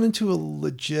you ever run into a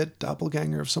legit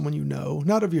doppelganger of someone you know?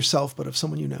 Not of yourself, but of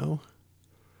someone you know?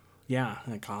 Yeah,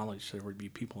 in college, there would be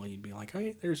people, and you'd be like,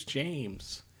 hey, there's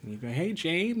James. And you'd go, hey,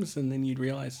 James. And then you'd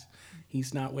realize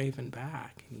he's not waving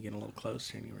back. And you get a little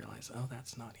closer, and you realize, oh,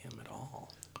 that's not him at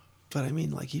all. But I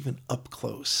mean, like, even up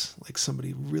close, like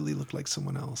somebody really looked like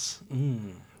someone else.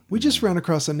 Mm. We just ran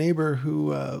across a neighbor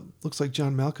who looks like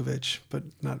John Malkovich, but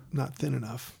not thin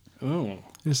enough. Oh. And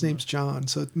his name's John,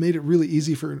 so it made it really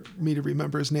easy for me to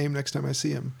remember his name next time I see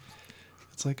him.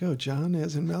 It's like, oh, John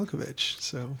as in Malkovich.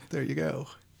 So there you go.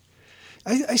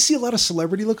 I see a lot of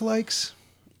celebrity lookalikes.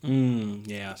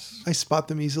 Yes. I spot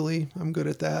them easily. I'm good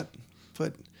at that.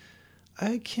 But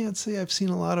I can't say I've seen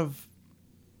a lot of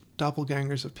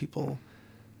doppelgangers of people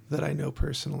that I know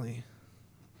personally.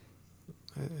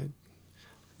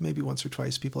 Maybe once or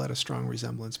twice people had a strong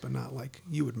resemblance, but not like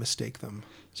you would mistake them.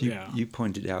 So you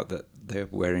pointed out that they're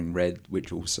wearing red,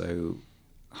 which also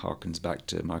harkens back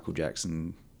to Michael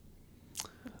Jackson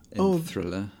in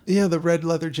Thriller. Yeah, the red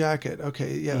leather jacket.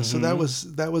 Okay, yeah. Mm-hmm. So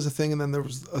that was a thing, and then there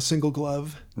was a single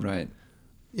glove. Right.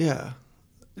 Yeah.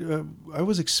 I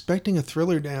was expecting a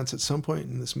Thriller dance at some point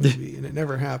in this movie, and it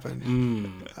never happened.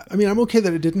 I mean, I'm okay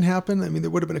that it didn't happen. I mean, there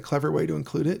would have been a clever way to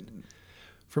include it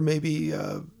for maybe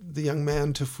the young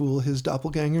man to fool his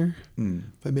doppelganger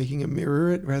by making him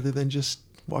mirror it rather than just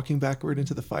walking backward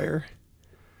into the fire.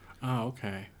 Oh,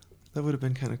 okay. That would have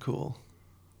been kind of cool.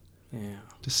 Yeah.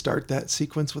 To start that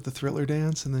sequence with the Thriller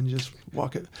dance and then just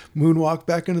moonwalk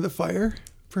back into the fire,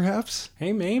 perhaps.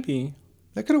 Hey, maybe.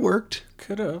 That could have worked.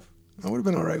 Could have. I would have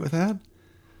been all right with that.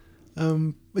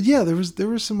 But yeah, there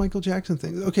was some Michael Jackson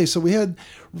things. Okay, so we had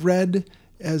red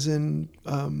as in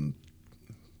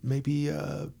maybe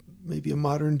a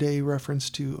modern day reference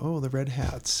to the Red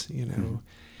Hats,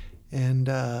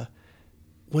 and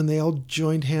when they all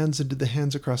joined hands and did the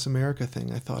Hands Across America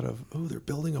thing, I thought of they're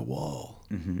building a wall.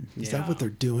 Mm-hmm. Is that what they're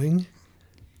doing?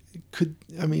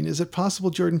 Is it possible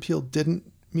Jordan Peele didn't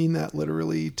mean that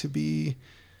literally to be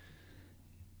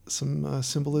some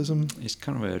symbolism? It's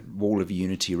kind of a wall of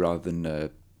unity rather than a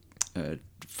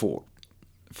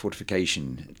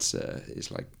fortification. It's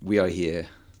like, we are here.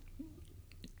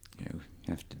 You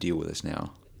have to deal with this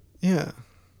now. Yeah.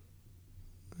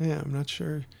 Yeah, I'm not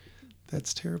sure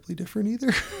that's terribly different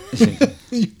either.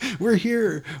 We're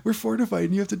here. We're fortified,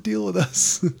 and you have to deal with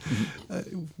us.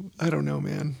 I don't know,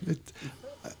 man.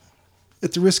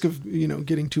 At the risk of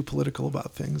getting too political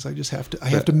about things, I just have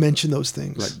to mention those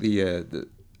things. Like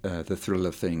the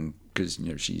Thriller thing, because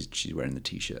she's wearing the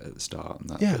T-shirt at the start, and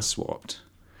that gets swapped,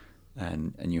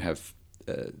 and you have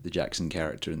the Jackson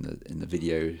character in the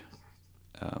video.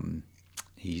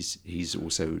 He's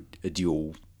also a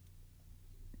dual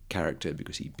character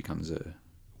because he becomes a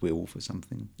werewolf or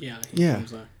something. Yeah, he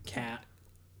becomes a cat,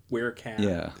 werecat.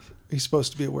 Yeah, he's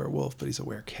supposed to be a werewolf, but he's a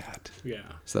werecat.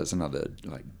 Yeah, so that's another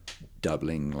like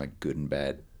doubling, like good and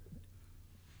bad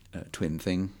twin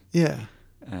thing. Yeah,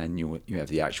 and you have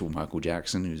the actual Michael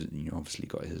Jackson, who's obviously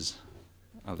got his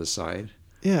other side.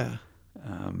 Yeah,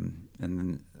 and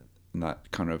then that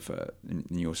kind of, and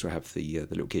you also have the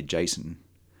little kid Jason,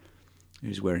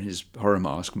 who's wearing his horror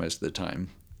mask most of the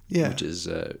time. Yeah, which is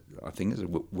I think it's a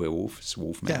werewolf. It's a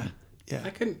wolf man. Yeah. I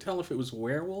couldn't tell if it was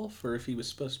werewolf or if he was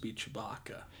supposed to be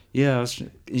Chewbacca. Yeah,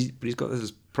 but he's got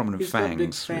those prominent fangs,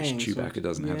 which fangs, Chewbacca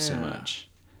doesn't have so much.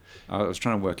 I was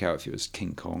trying to work out if he was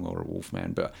King Kong or a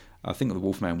Wolfman, but I think the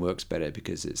Wolfman works better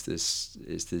because it's this.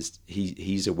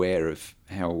 He's aware of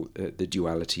how the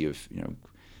duality of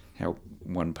how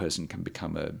one person can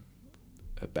become a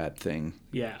bad thing.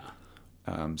 Yeah.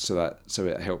 So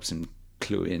it helps him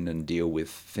clue in and deal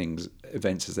with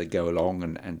events as they go along,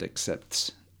 and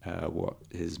accept what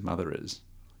his mother is.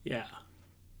 Yeah.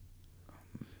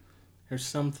 There's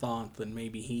some thought that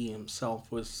maybe he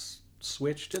himself was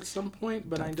switched at some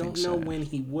point, but I don't know when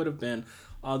he would have been,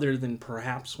 other than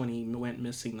perhaps when he went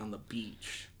missing on the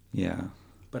beach. Yeah.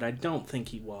 But I don't think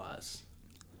he was.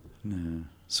 No.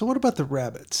 So what about the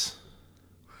rabbits?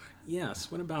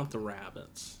 Yes, what about the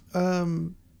rabbits?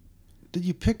 Did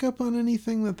you pick up on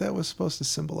anything that was supposed to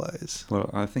symbolize? Well,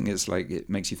 I think it's like it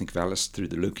makes you think of Alice through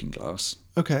the looking glass.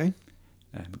 Okay.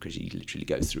 Because he literally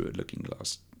goes through a looking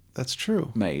glass. That's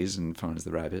true. Maze and finds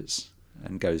the rabbits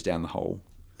and goes down the hole.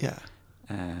 Yeah.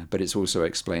 But it also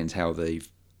explains how they've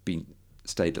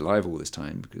stayed alive all this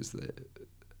time because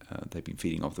they've been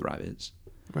feeding off the rabbits.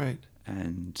 Right.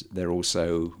 And they're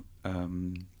also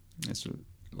it's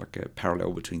like a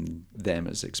parallel between them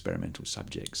as experimental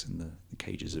subjects and the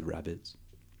cages of rabbits.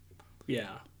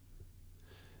 Yeah.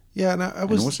 Yeah, and I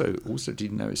was... And also did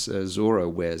you notice Zora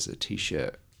wears a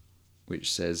T-shirt which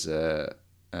says Tho,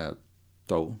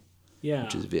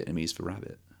 which is Vietnamese for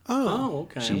rabbit. Oh,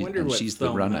 okay. I wonder what she's the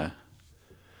runner.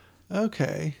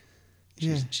 Okay.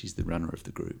 Yeah. She's the runner of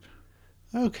the group.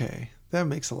 Okay. That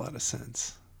makes a lot of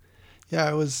sense. Yeah,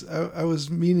 I was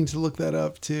meaning to look that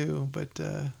up too, but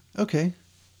okay.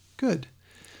 Good.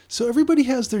 So everybody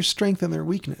has their strength and their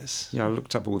weakness. Yeah, I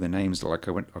looked up all their names. Like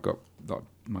I got like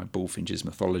my Bullfinch's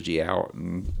mythology out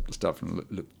and stuff,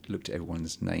 and looked at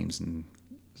everyone's names and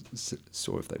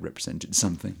saw if they represented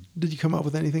something. Did you come up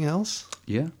with anything else?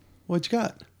 Yeah. What'd you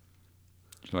got?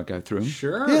 Shall I go through them?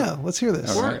 Sure. Yeah, let's hear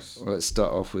this. All right. Well, let's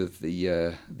start off with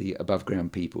the above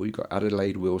ground people. You've got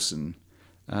Adelaide Wilson.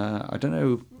 I don't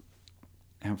know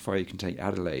how far you can take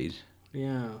Adelaide.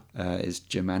 Yeah. It's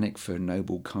Germanic for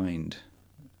noble kind.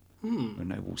 A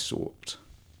noble sort.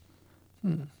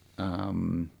 You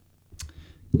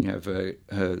have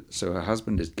her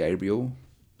husband is Gabriel,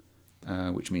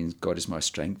 which means God is my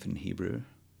strength in Hebrew.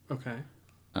 Okay.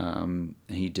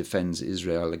 He defends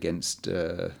Israel against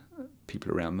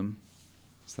people around them.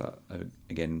 So that,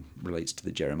 again, relates to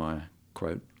the Jeremiah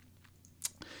quote.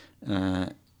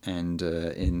 And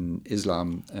in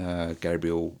Islam,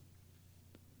 Gabriel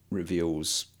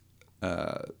reveals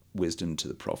wisdom to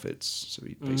the prophets. So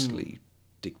he basically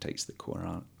dictates the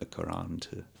Quran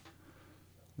to the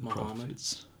Muhammad.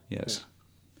 prophets. Yes.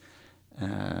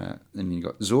 Yeah. Then you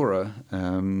got Zora.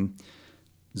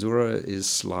 Zora is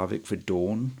Slavic for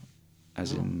dawn,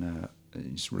 as in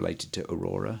it's related to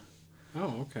Aurora.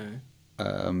 Oh, okay.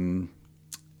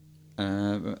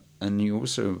 And you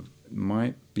also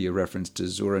might be a reference to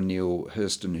Zora Neale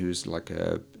Hurston, who's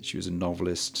she was a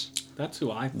novelist. That's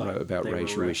who I thought. Wrote about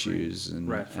racial issues and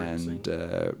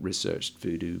researched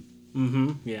voodoo.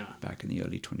 Yeah. Back in the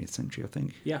early 20th century, I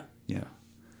think. Yeah. Yeah.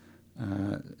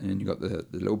 And you got the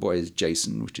little boy is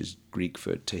Jason, which is Greek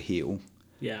for to heal.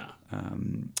 Yeah.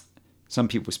 Some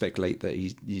people speculate that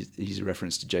he's a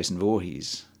reference to Jason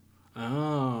Voorhees.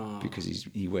 Oh. Because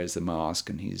he wears the mask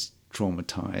and he's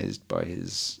traumatized by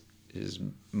his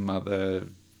mother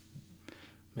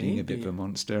being a bit of a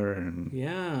monster, and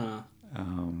yeah. I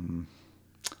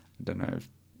don't know.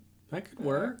 That could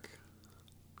work.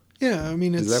 Yeah, I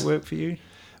mean, does that work for you?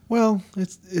 Well,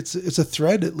 it's a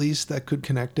thread at least that could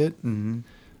connect it. Mm-hmm.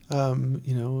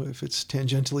 You know, if it's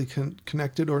tangentially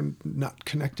connected or not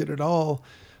connected at all.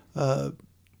 I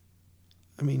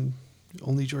mean,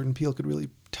 only Jordan Peele could really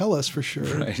tell us for sure.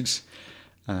 Right. It's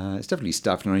definitely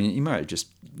stuff. I mean, he might have just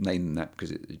named them that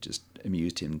because it just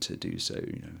amused him to do so.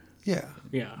 You know. Yeah.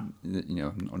 Yeah. You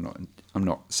know, I'm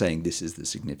not saying this is the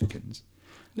significance.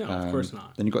 No, of course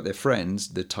not. Then you've got their friends,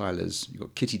 the Tylers. You've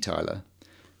got Kitty Tyler.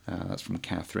 That's from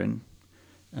Catherine.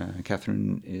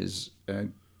 Catherine is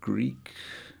Greek.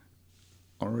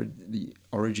 The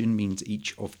origin means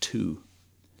each of two.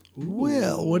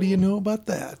 Well, what do you know about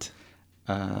that?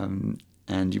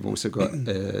 And you've also got,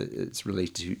 it's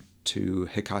related to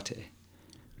Hecate,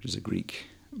 which is a Greek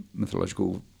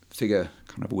mythological figure,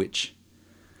 kind of witch,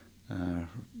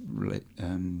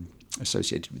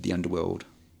 associated with the underworld,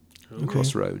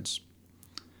 crossroads,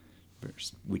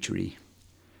 witchery.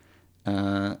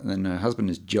 And then her husband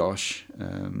is Josh,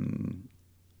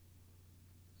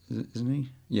 isn't he?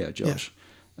 Yeah, Josh.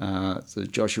 Yeah. So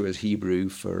Joshua is Hebrew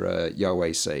for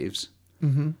Yahweh saves.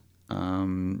 Mm-hmm.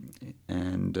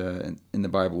 And in the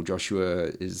Bible,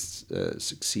 Joshua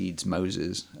succeeds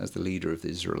Moses as the leader of the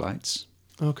Israelites.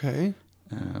 Okay.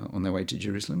 On their way to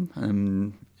Jerusalem,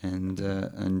 and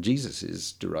Jesus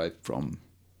is derived from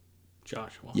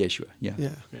Joshua. Yeshua. Yeah.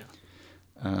 Yeah.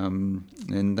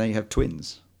 And they have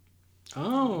twins.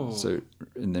 Oh. So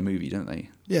in their movie, don't they?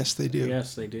 Yes, they do.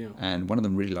 Yes, they do. And one of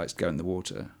them really likes to go in the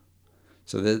water.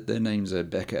 So their names are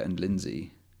Becca and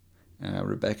Lindsay.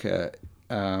 Rebecca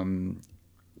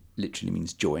literally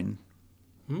means join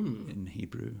in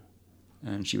Hebrew,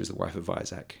 and she was the wife of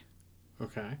Isaac.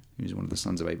 Okay. He was one of the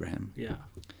sons of Abraham. Yeah.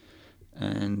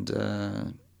 And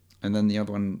then the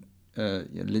other one,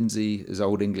 Lindsay, is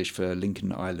Old English for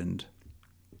Lincoln Island,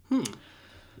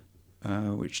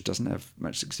 which doesn't have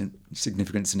much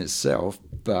significance in itself.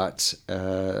 But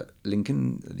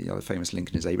Lincoln, the other famous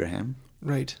Lincoln, is Abraham.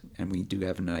 Right. And we do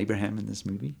have an Abraham in this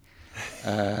movie.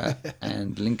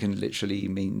 And Lincoln literally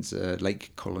means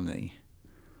lake colony.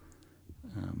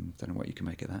 Don't know what you can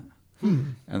make of that.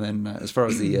 And then as far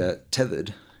as the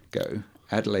tethered go,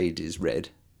 Adelaide is red.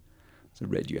 So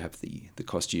red, you have the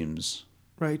costumes.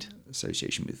 Right.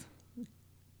 Association with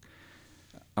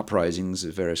uprisings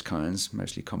of various kinds,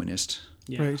 mostly communist.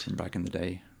 Yeah. Right. From back in the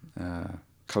day.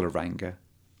 Colour of anger.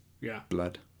 Yeah.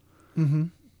 Blood. Mm-hmm.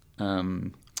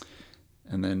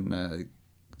 And then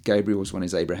Gabriel's one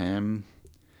is Abraham,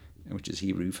 which is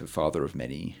Hebrew for father of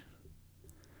many.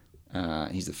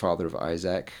 He's the father of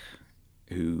Isaac,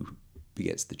 who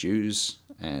begets the Jews,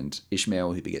 and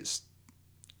Ishmael, who begets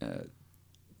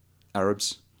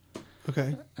Arabs.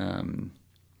 Okay.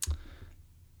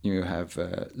 You have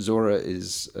Zora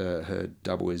is her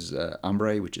double is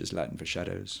Umbre, which is Latin for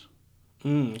shadows.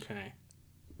 Okay.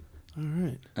 All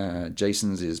right.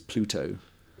 Jason's is Pluto.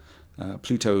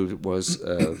 Pluto was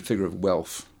a figure of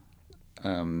wealth.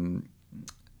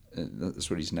 That's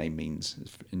what his name means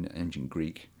in ancient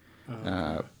Greek.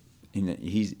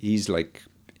 He's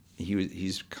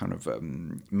kind of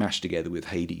mashed together with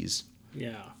Hades.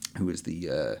 Yeah. Who was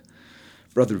the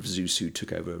brother of Zeus who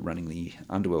took over running the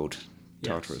underworld,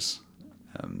 Tartarus.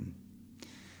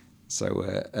 Yes.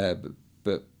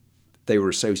 But they were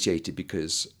associated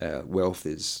because wealth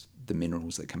is the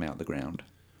minerals that come out of the ground.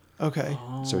 Okay.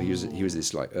 Oh. So he was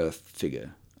this like earth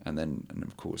figure, and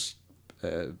of course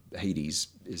Hades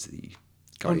is the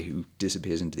guy who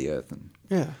disappears into the earth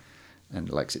and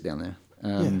likes it down there.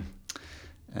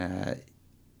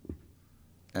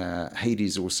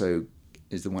 Hades also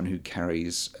is the one who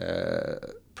carries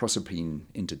Proserpine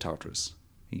into Tartarus.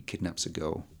 He kidnaps a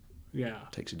girl. Yeah.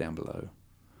 Takes her down below.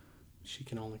 She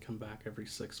can only come back every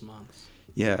 6 months.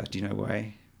 Yeah. Do you know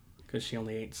why? Because she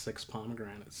only ate 6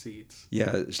 pomegranate seeds.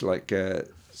 Yeah, it's like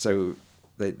so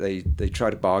they try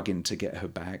to bargain to get her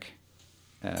back.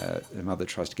 Her mother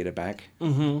tries to get her back,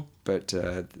 but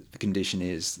the condition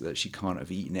is that she can't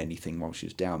have eaten anything while she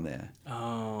was down there.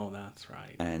 Oh, that's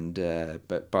right. And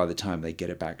but by the time they get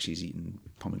her back, she's eaten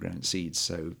pomegranate seeds.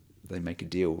 So they make a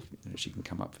deal. She can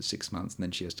come up for 6 months, and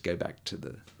then she has to go back to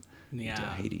to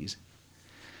Hades.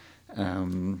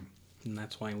 And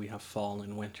that's why we have fall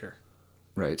and winter.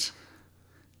 Right.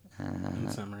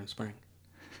 And summer and spring.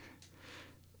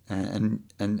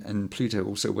 And Pluto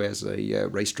also wears a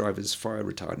race driver's fire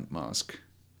retardant mask,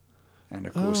 and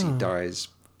of course he dies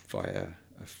via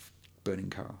a burning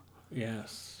car.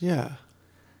 Yes. Yeah.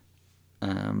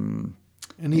 And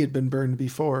he had been burned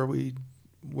before. We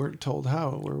weren't told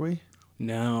how, were we?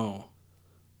 No.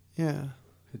 Yeah.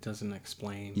 It doesn't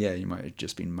explain. Yeah, he might have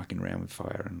just been mucking around with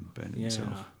fire and burning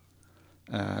himself.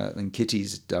 Then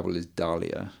Kitty's double is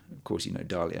Dahlia. Of course, you know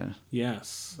Dahlia.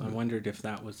 Yes. I wondered if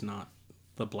that was not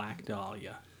The Black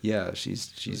Dahlia. Yeah, she's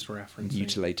referencing.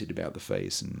 mutilated about the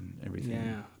face and everything.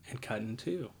 Yeah, and cut in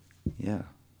two. Yeah.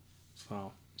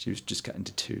 So. She was just cut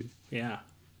into two. Yeah.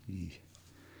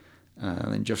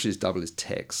 And then Josh's double is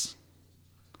Tex.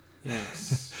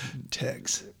 Yes.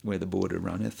 Tex. Where the border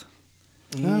runneth.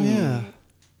 Oh, yeah.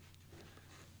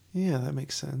 Yeah, that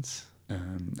makes sense.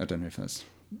 I don't know if that's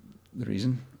the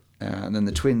reason. And then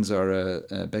the twins are,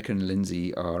 Becca and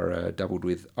Lindsay are doubled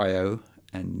with Io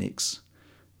and Nyx.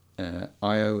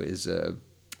 Io is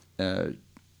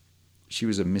she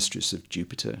was a mistress of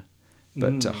Jupiter,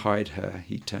 but to hide her,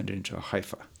 he turned her into a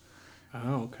heifer.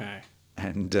 Oh, okay.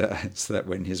 And so that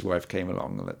when his wife came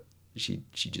along, that she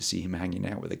just see him hanging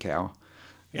out with a cow.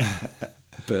 Yeah.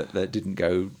 But that didn't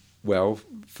go well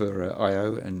for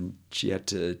Io, and she had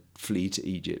to flee to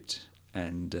Egypt.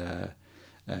 And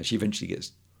she eventually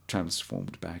gets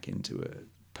transformed back into a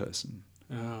person.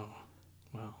 Oh,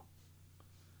 wow.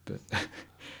 But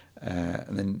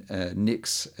and then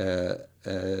Nyx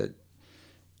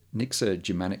are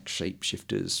Germanic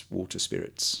shapeshifters, water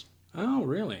spirits. Oh,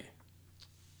 really?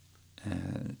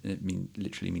 It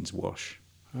literally means wash.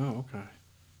 Oh, okay.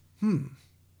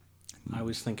 I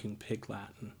was thinking Pig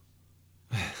Latin.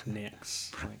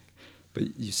 Nyx. Like,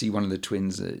 but you see one of the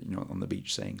twins, on the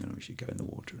beach saying, "Oh, we should go in the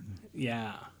water."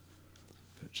 Yeah.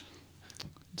 But,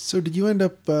 so, did you end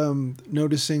up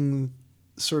noticing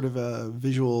sort of a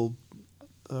visual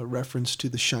reference to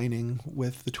The Shining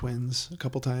with the twins a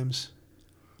couple times?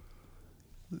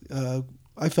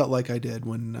 I felt like I did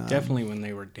when definitely when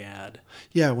they were dead.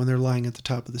 Yeah, when they're lying at the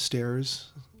top of the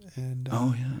stairs, and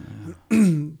oh yeah.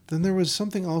 Then there was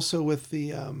something also with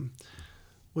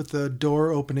the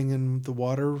door opening and the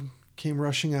water came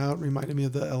rushing out. Reminded me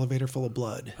of the elevator full of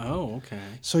blood. Oh, okay.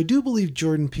 So I do believe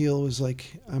Jordan Peele was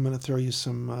like, I'm going to throw you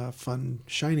some fun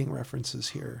Shining references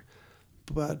here,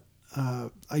 but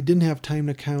I didn't have time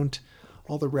to count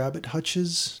all the rabbit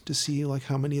hutches to see like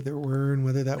how many there were and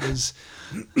whether that was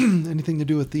anything to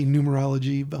do with the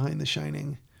numerology behind The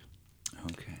Shining.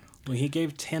 Okay. Well, he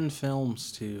gave 10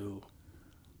 films to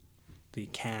the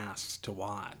cast to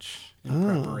watch in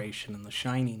preparation, and The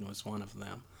Shining was one of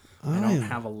them. I don't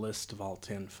have a list of all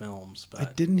 10 films, but I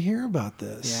didn't hear about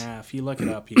this. Yeah, if you look it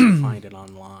up, you can find it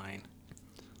online.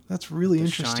 That's really The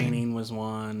interesting. Shining was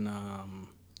one.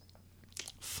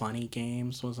 Funny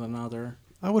Games was another.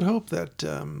 I would hope that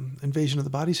Invasion of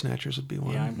the Body Snatchers would be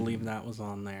one. Yeah, I believe that was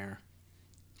on there.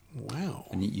 Wow.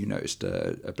 And you noticed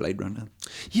a Blade Runner?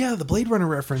 Yeah, the Blade Runner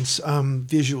reference,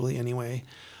 visually anyway.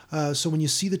 So when you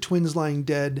see the twins lying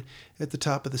dead at the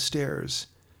top of the stairs,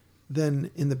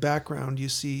 then in the background you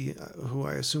see who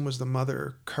I assume was the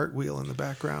mother cartwheel in the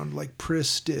background, like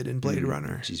Pris did in Blade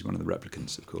Runner. She's one of the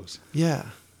replicants, of course. Yeah,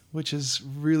 which is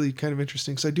really kind of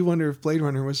interesting. So I do wonder if Blade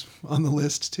Runner was on the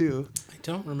list too. I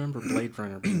don't remember Blade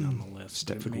Runner being on the list.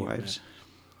 Stepford Wives?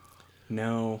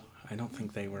 No, I don't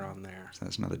think they were on there. So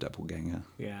that's another doppelganger.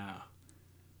 Yeah.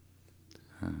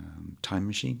 Time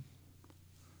Machine?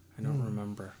 I don't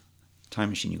remember. Time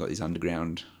Machine, you got these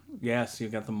underground... Yes, you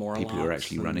got the Morlocks. People who are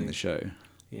actually running the show.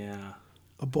 Yeah.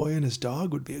 A Boy and His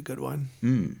Dog would be a good one.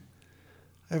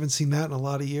 I haven't seen that in a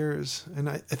lot of years. And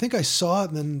I think I saw it,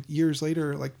 and then years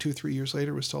later, like 2-3 years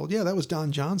later, was told, yeah, that was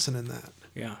Don Johnson in that.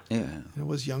 Yeah. Yeah. And it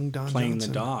was young Don playing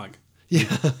Johnson. The dog.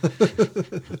 Yeah.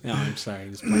 No, I'm sorry. He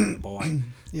was playing the boy.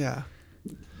 Yeah.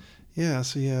 Yeah,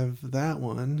 so you have that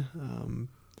one.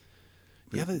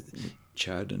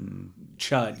 Chud and...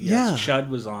 Chud, yes. Yeah. Chud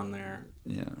was on there.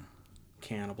 Yeah.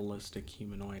 Cannibalistic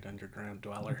humanoid underground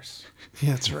dwellers.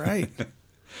 Yeah, that's right.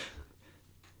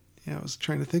 Yeah, I was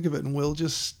trying to think of it, and Will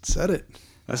just said it.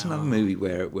 That's another movie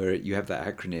where you have that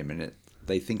acronym, and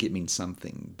they think it means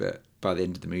something, but by the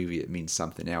end of the movie it means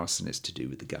something else, and it's to do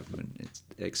with the government. It's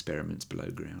experiments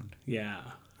below ground. Yeah.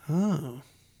 Oh.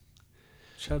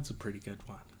 Chud's a pretty good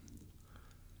one.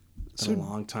 It's been a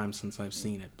long time since I've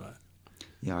seen it, but...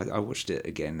 Yeah, I watched it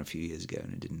again a few years ago,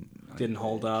 and it didn't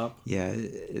hold up. Yeah,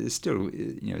 it's still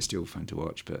it's still fun to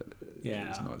watch, but yeah,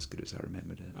 it's not as good as I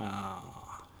remembered it.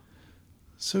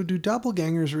 So, do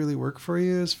doppelgangers really work for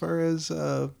you as far as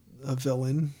a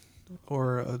villain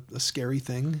or a scary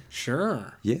thing?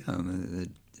 Sure. Yeah,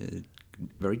 they're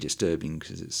very disturbing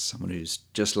because it's someone who's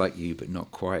just like you, but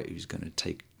not quite. Who's going to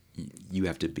take? You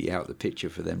have to be out the picture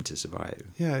for them to survive.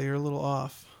 Yeah, you're a little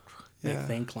off. They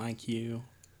think like you.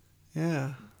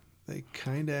 Yeah, they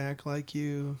kind of act like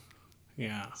you.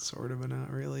 Yeah. Sort of, but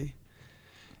not really.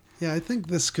 Yeah, I think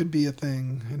this could be a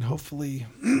thing, and hopefully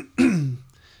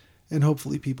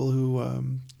people who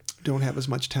don't have as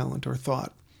much talent or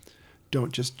thought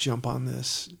don't just jump on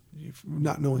this,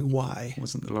 not knowing why.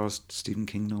 Wasn't the last Stephen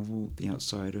King novel The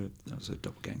Outsider? That was a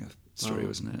doppelganger story,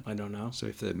 wasn't it? I don't know. So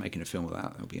if they're making a film of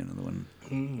that, there'll be another one.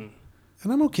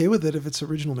 And I'm okay with it if it's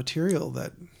original material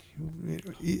that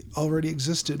already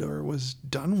existed or was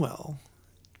done well.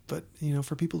 But,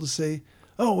 for people to say,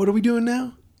 oh, what are we doing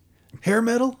now? Hair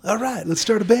metal? All right, let's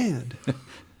start a band.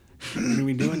 What are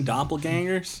we doing?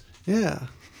 Doppelgangers? Yeah.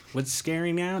 What's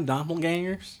scary now?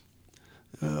 Doppelgangers?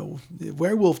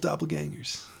 Werewolf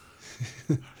doppelgangers.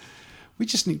 We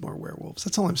just need more werewolves.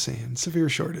 That's all I'm saying. Severe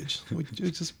shortage.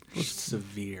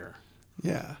 Severe.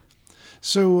 Yeah.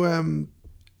 So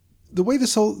the way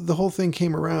the whole thing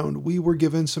came around, we were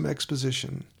given some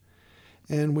exposition,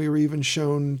 and we were even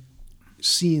shown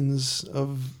scenes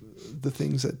of the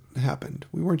things that happened.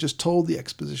 We weren't just told the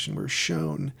exposition; we were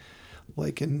shown,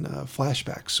 like in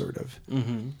flashbacks, sort of.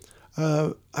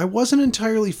 Mm-hmm. I wasn't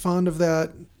entirely fond of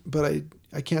that, but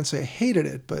I can't say I hated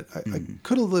it, but I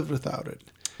could have lived without it.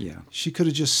 Yeah. She could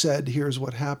have just said, here's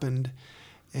what happened,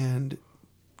 and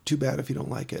too bad if you don't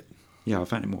like it. Yeah, I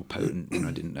found it more potent when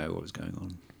I didn't know what was going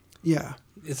on. Yeah.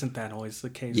 Isn't that always the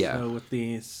case, though, with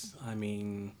these? I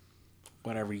mean,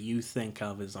 whatever you think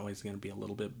of is always going to be a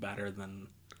little bit better than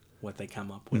what they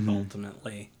come up with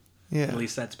ultimately. Yeah. At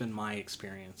least that's been my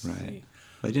experience. Right.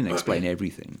 They didn't explain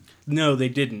everything. No, they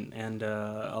didn't. And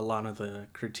a lot of the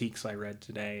critiques I read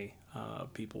today,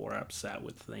 people were upset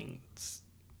with things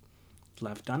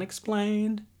left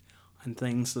unexplained and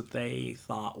things that they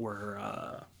thought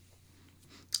were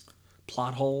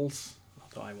plot holes.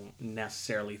 Although I won't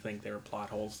necessarily think they were plot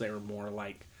holes. They were more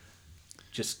like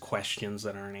just questions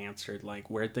that aren't answered.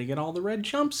 Like, where'd they get all the red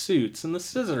jumpsuits and the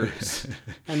scissors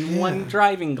and one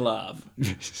driving glove?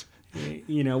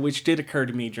 Which did occur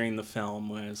to me during the film,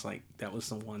 was like, that was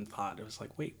the one thought. It was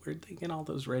like, wait, where'd they get all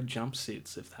those red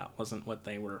jumpsuits if that wasn't what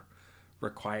they were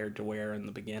required to wear in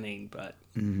the beginning? But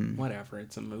whatever,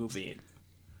 it's a movie.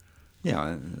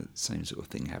 Yeah, the same sort of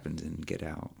thing happens in Get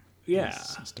Out. Yeah.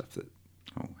 There's stuff that,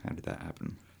 how did that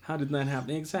happen? How did that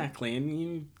happen? Exactly. And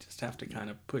you just have to kind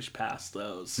of push past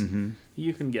those.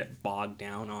 You can get bogged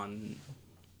down on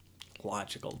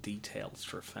logical details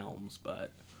for films,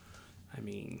 but, I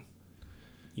mean,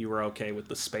 you were okay with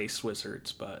the space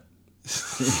wizards, but...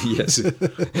 Yes.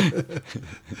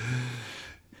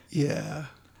 Yeah.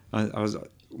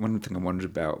 One thing I wondered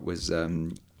about was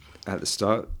at the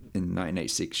start in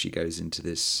 1986, she goes into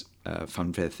this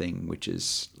funfair thing, which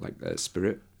is like a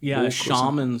spirit. Yeah, a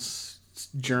shaman's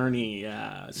journey,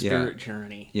 spirit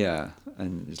journey. Yeah,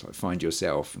 and it's like find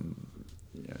yourself, and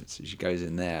so she goes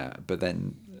in there. But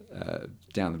then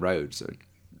down the road, so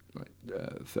like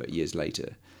 30 years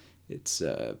later, it's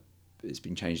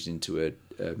been changed into a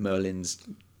Merlin's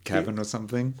cavern or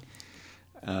something.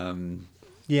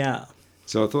 Yeah.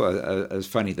 So I thought it was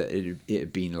funny that it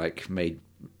had been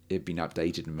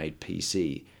updated and made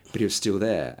PC, but it was still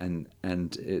there, and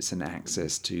it's an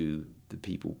access to the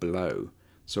people below.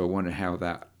 So I wonder how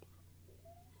that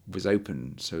was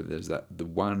open. So there's the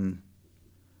one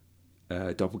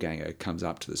doppelganger comes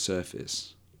up to the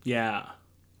surface. Yeah.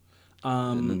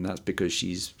 And then that's because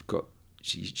she's got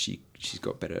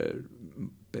better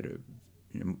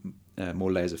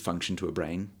more layers of function to her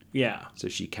brain. Yeah. So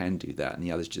she can do that, and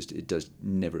the others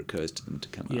never occurs to them to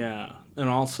come up. Yeah, and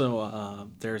also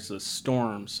there's a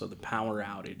storm, so the power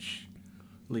outage,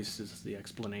 at least this is the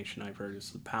explanation I've heard,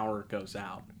 is the power goes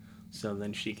out, so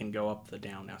then she can go up the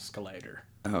down escalator.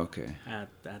 Oh, okay. At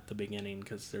the beginning,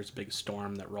 because there's a big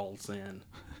storm that rolls in.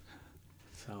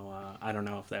 So I don't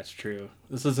know if that's true.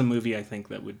 This is a movie I think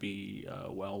that would be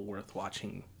well worth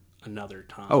watching another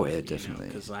time. Oh yeah, definitely.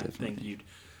 Because I think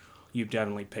you'd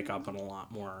definitely pick up on a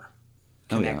lot more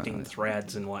connecting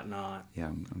threads and whatnot. Yeah,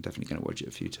 I'm definitely going to watch it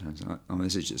a few times.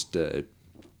 This is just,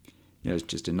 it's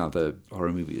just another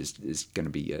horror movie. Is going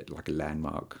to be like a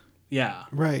landmark. Yeah.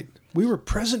 Right. We were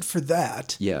present for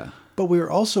that. Yeah. But we were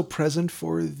also present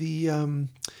for the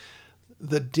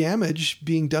damage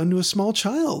being done to a small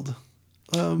child.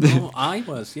 I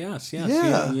was, yes.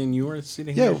 Yeah. And you were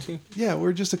sitting there too? Yeah,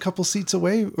 we're just a couple seats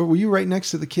away. Or were you right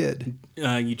next to the kid?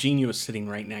 Eugenia was sitting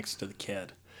right next to the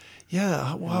kid.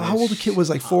 Yeah. How old the kid was?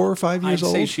 Like 4 or 5 years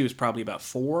old? I'd say she was probably about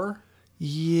 4.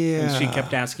 Yeah. And she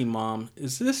kept asking Mom,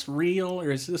 is this real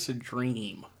or is this a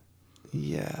dream?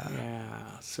 Yeah.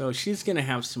 Yeah. So she's going to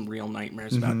have some real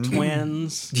nightmares about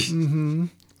twins. It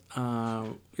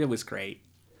was great.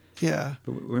 Yeah.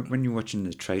 But when you're watching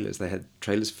the trailers, they had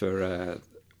trailers for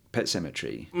Pet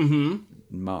Sematary,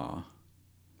 Ma.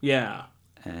 Yeah.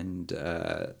 And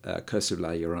Curse of La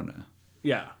Llorona.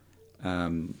 Yeah.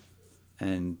 And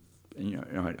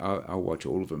I'll watch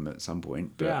all of them at some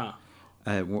point. But,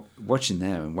 Watching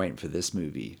them and waiting for this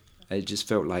movie, it just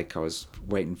felt like I was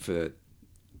waiting for.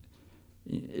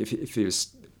 If it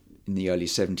was in the early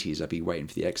 70s, I'd be waiting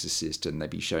for The Exorcist, and they'd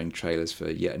be showing trailers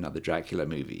for yet another Dracula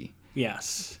movie.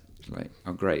 Yes. Like,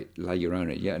 oh great, La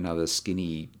Llorona, yet another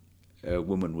skinny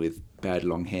woman with bad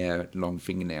long hair, long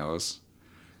fingernails.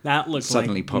 That looks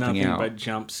suddenly like popping nothing out. but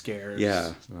jump scares.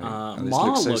 Yeah. Ma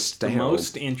looks so looks the stale.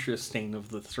 most interesting of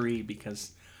the three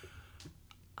because,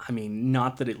 I mean,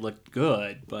 not that it looked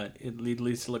good, but it at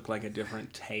least looked like a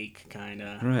different take, kind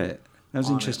of. Right. That was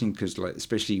interesting because, like,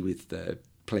 especially with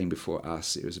Playing Before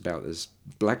Us, it was about this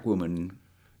black woman.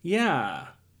 Yeah.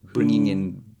 Bringing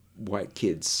in white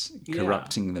kids,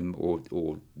 corrupting them or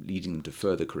leading them to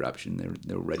further corruption.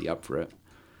 They're already up for it.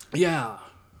 Yeah.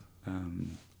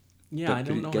 Yeah, I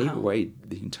don't know it gave how. away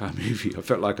the entire movie. I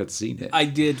felt like I'd seen it. I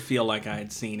did feel like I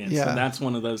had seen it. Yeah. So that's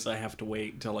one of those I have to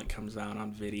wait till it comes out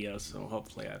on video. So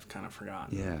hopefully I've kind of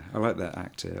forgotten. Yeah, I like that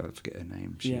actor. I forget her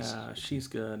name. She's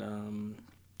good.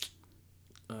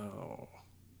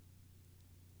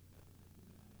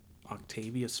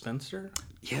 Octavia Spencer?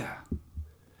 Yeah.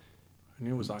 I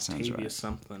knew it was Octavia right.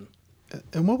 something.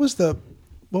 And what was the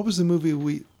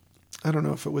movie I don't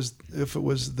know if it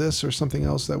was this or something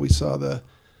else that we saw the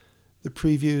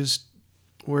previews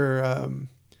where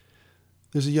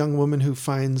there's a young woman who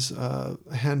finds a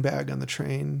handbag on the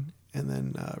train and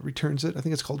then returns it. I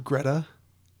think it's called Greta.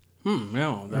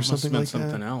 No, that must have been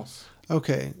something else.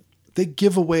 Okay. They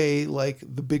give away like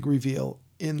the big reveal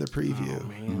in the preview. Oh,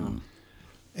 man.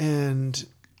 And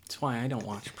that's why I don't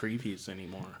watch previews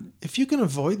anymore. If you can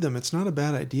avoid them, it's not a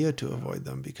bad idea to avoid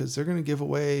them because they're going to give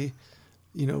away,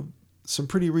 some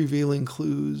pretty revealing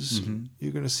clues. Mm-hmm.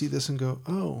 You're going to see this and go,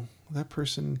 oh, that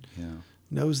person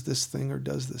knows this thing or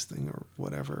does this thing or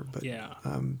whatever. But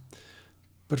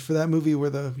but for that movie where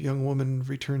the young woman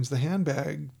returns the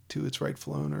handbag to its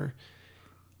rightful owner,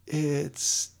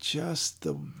 it's just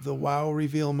the wow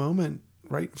reveal moment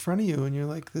right in front of you, and you're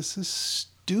like, this is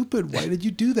stupid. Why did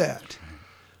you do that?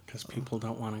 Because people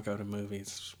don't want to go to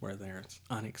movies where there's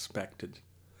unexpected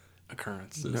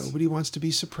occurrences. Nobody wants to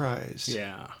be surprised.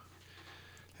 Yeah.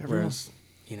 Whereas,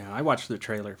 I watched the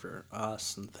trailer for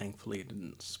Us, and thankfully it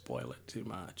didn't spoil it too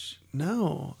much.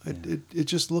 No, it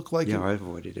just looked like... I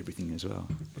avoided everything as well.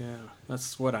 Yeah,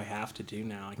 that's what I have to do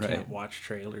now. I can't watch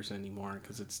trailers anymore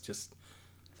because it's just...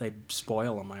 They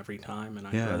spoil them every time, and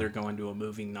I'd rather go into a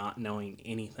movie not knowing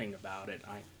anything about it.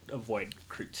 I avoid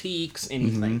critiques,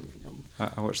 anything.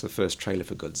 Mm-hmm. I watched the first trailer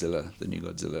for Godzilla, the new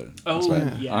Godzilla. Oh,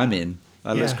 yeah. I'm in.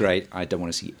 That looks great. I don't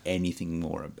want to see anything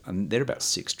more. There are about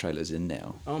 6 trailers in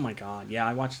now. Oh my god! Yeah,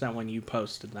 I watched that one you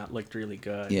posted. That looked really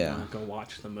good. Yeah. Go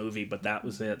watch the movie, but that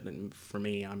was it. And for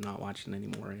me, I'm not watching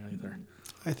anymore either.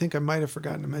 I think I might have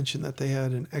forgotten to mention that they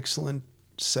had an excellent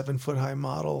 7-foot-high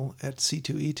model at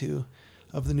C2E2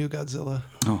 of the new Godzilla.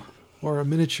 Oh. Or a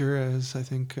miniature, as I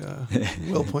think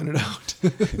Will pointed out.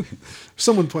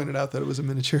 Someone pointed out that it was a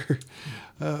miniature.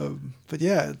 But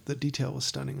yeah, the detail was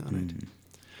stunning on it.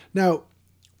 Now,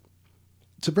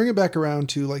 to bring it back around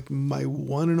to like my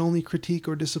one and only critique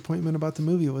or disappointment about the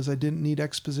movie was I didn't need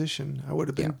exposition. I would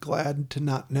have been glad to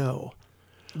not know.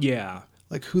 Yeah.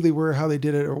 Like who they were, how they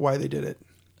did it, or why they did it.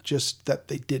 Just that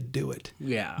they did do it.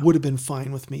 Yeah. Would have been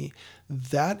fine with me.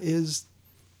 That is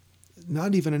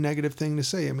not even a negative thing to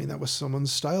say. I mean, that was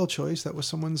someone's style choice. That was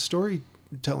someone's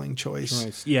storytelling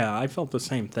choice. Yeah, I felt the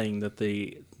same thing that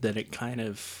it kind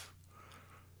of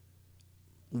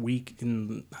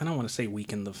weakened. I don't want to say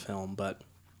weakened the film, but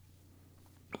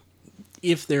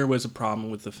if there was a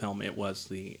problem with the film, it was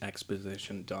the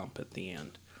exposition dump at the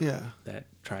end. Yeah. That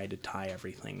tried to tie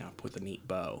everything up with a neat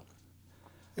bow.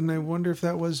 And I wonder if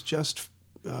that was just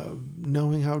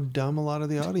knowing how dumb a lot of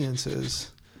the audience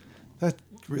is. That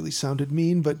really sounded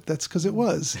mean, but that's because it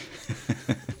was.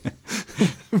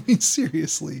 I mean,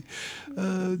 seriously.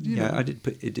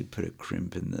 It did put a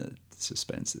crimp in the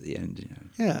suspense at the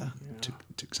end. Yeah.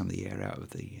 Took some of the air out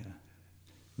of the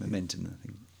momentum, I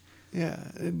think. Yeah,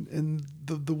 and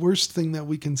the worst thing that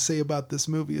we can say about this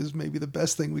movie is maybe the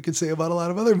best thing we can say about a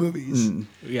lot of other movies.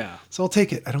 Yeah. So I'll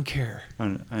take it. I don't care.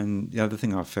 And the other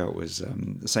thing I felt was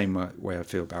the same way I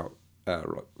feel about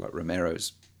like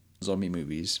Romero's zombie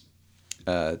movies.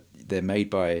 They're made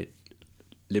by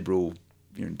liberal,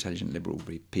 intelligent liberal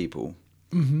people,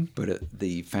 but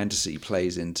the fantasy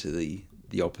plays into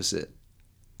the opposite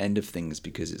end of things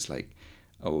because it's like,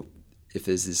 if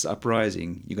there's this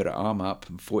uprising, you got to arm up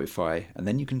and fortify, and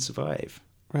then you can survive.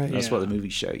 Right. That's what the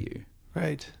movies show you.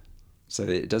 Right. So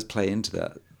it does play into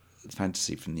that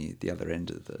fantasy from the other end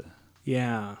of the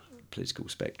political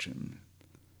spectrum.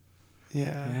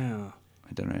 Yeah.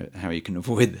 I don't know how you can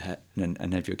avoid that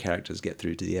and have your characters get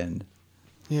through to the end.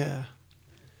 Yeah.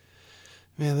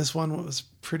 Man, this one was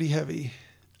pretty heavy.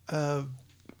 Now,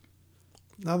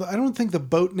 I don't think the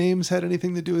boat names had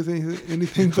anything to do with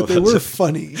anything, but they were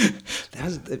funny.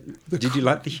 Did you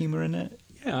like the humor in it?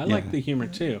 Yeah, I like the humor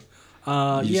too.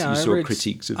 You saw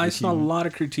critiques of the I saw a humor? lot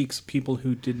of critiques of people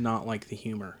who did not like the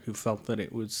humor, who felt that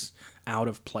it was out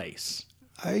of place.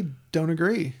 I don't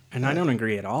agree. And I don't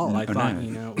agree at all. I thought,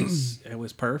 no. it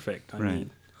was perfect. I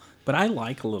mean, but I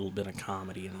like a little bit of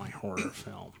comedy in my horror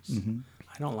films. Mm-hmm.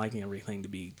 I don't like everything to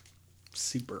be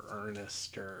super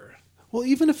earnest or Well,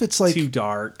 even if it's like too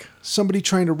dark. Somebody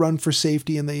trying to run for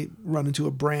safety and they run into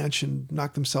a branch and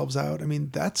knock themselves out. I mean,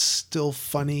 that's still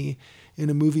funny in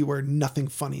a movie where nothing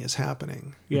funny is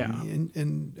happening. Yeah.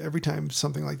 And every time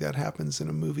something like that happens in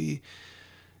a movie,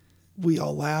 we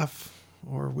all laugh,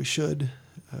 or we should,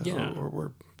 or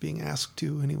we're being asked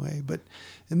to anyway. But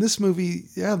in this movie,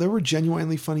 there were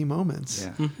genuinely funny moments.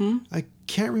 Yeah. Mm-hmm. I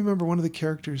can't remember, one of the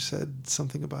characters said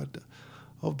something about,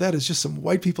 oh, that is just some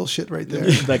white people shit right there.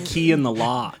 The key in the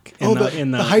lock.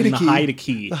 The hide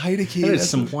key. The hide key. There's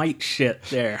some white shit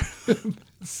there.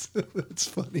 That's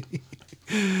funny.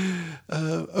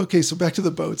 Okay, so back to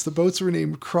the boats. The boats were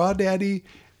named Crawdaddy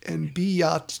and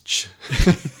Biatch.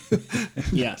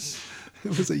 Yes.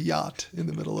 It was a yacht in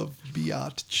the middle of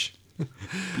Biatch.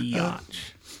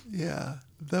 Biatch. Yeah.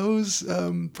 Those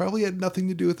probably had nothing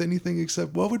to do with anything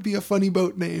except what would be a funny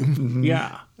boat name. Mm-hmm.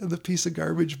 Yeah. And the piece of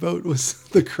garbage boat was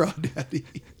the Crawdaddy.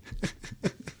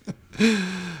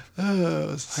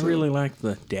 I really liked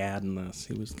the dad in this.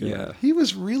 He was good. Yeah. He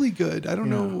was really good. I don't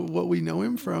know what we know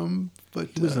him from, but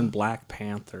he was in Black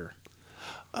Panther.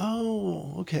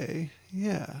 Oh, okay.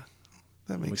 Yeah.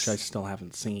 That makes Which I still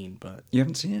haven't seen, but You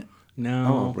haven't seen it? no.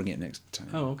 Oh, I'll bring it next time.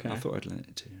 Oh, okay. I thought I'd lend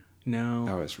it to you. No.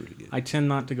 Oh, it's really good. I tend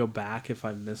not to go back if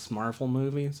I miss Marvel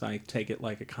movies. I take it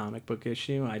like a comic book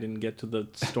issue. I didn't get to the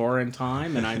store in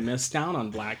time, and I missed out on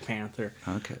Black Panther.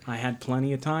 Okay. I had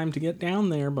plenty of time to get down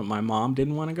there, but my mom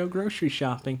didn't want to go grocery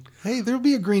shopping. Hey, there'll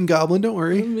be a Green Goblin, don't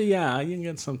worry. Yeah, you can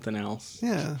get something else.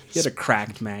 Yeah. Get a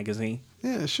Cracked magazine.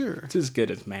 Yeah, sure. It's as good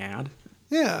as Mad.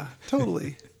 Yeah,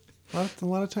 totally. a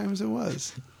lot of times it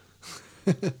was.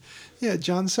 Yeah,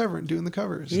 John Severant doing the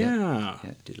covers. Yeah.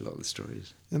 Yeah, did a lot of the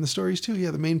stories. And the stories too.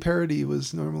 Yeah, the main parody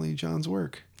was normally John's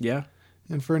work. Yeah.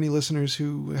 And for any listeners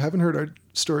who haven't heard our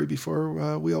story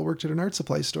before, we all worked at an art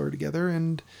supply store together,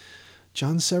 and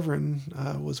John Severin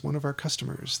was one of our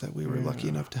customers that we were lucky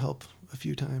enough to help a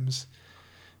few times.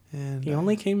 And He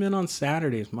only came in on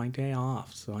Saturdays, my day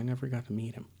off, so I never got to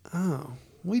meet him. Oh,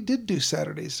 we did do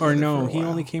Saturdays. Or together no, for a he while.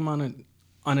 only came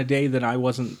on a day that I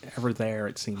wasn't ever there,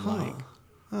 it seemed like.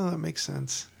 Oh, that makes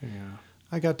sense. Yeah.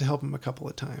 I got to help him a couple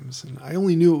of times, and I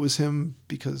only knew it was him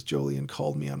because Jolien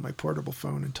called me on my portable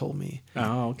phone and told me.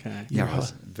 Oh, okay. Yeah, I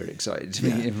was very excited to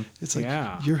meet him. It's like,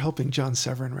 you're helping John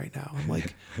Severin right now. I'm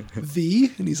like, the?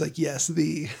 And he's like, yes,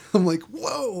 the. I'm like,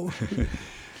 whoa.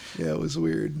 Yeah, it was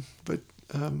weird. But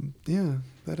yeah,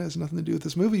 that has nothing to do with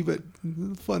this movie, but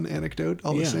fun anecdote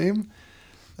all the same.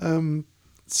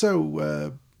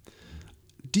 So,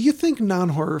 do you think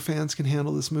non-horror fans can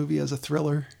handle this movie as a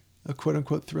thriller? A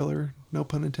quote-unquote thriller? No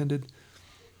pun intended.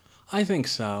 I think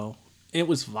so. It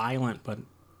was violent, but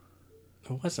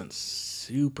it wasn't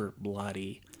super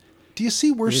bloody. Do you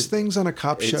see worse things on a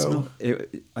cop show?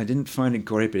 I didn't find it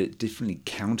gory, but it definitely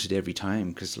counted every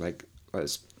time, because like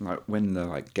when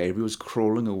Gabriel was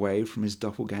crawling away from his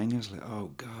doppelganger, I was like,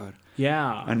 oh god.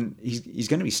 Yeah. And he's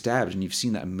going to be stabbed, and you've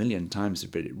seen that a million times,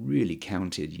 but it really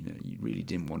counted. You really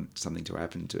didn't want something to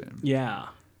happen to him. Yeah.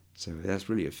 So that's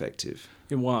really effective.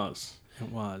 It was,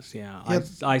 yeah.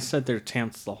 I sat there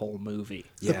tense the whole movie.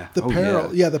 The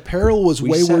peril. Yeah, the peril was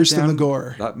way worse than the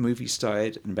gore. That movie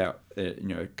started, and about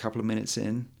a couple of minutes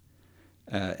in,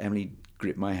 Emily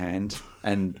gripped my hand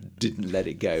and didn't let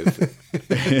it go.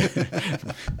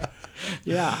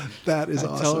 Yeah, that is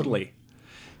awesome. Totally.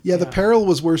 Yeah, the peril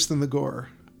was worse than the gore,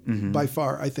 by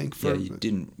far. I think. You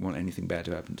didn't want anything bad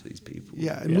to happen to these people.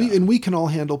 Yeah, and we can all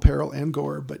handle peril and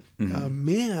gore, but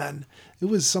man, it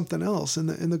was something else, and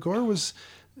the gore was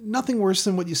nothing worse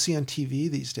than what you see on TV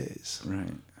these days.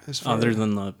 Right. Other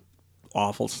than the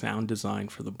awful sound design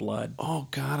for the blood. Oh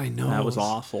God, I know that was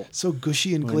awful. So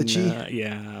gushy and glitchy.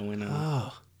 When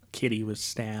Kitty was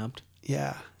stabbed.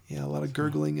 Yeah, a lot of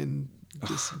gurgling and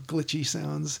just glitchy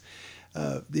sounds.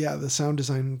 The sound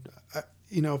design.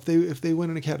 If they win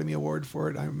an Academy Award for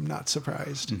it, I'm not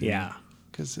surprised. Yeah,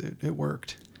 because it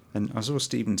worked. And I saw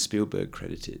Steven Spielberg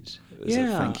credited as a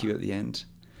thank you at the end.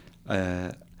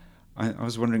 I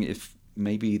was wondering if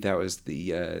maybe that was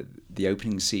the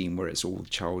opening scene where it's all the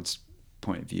child's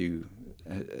point of view.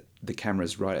 The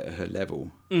camera's right at her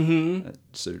level,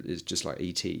 so it's just like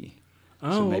E.T.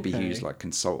 Oh, so maybe okay. he was like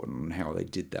consultant on how they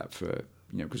did that for,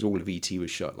 because all of E.T. was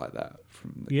shot like that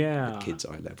from the kid's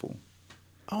eye level.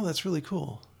 Oh, that's really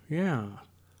cool. Yeah.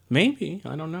 Maybe.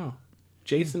 I don't know.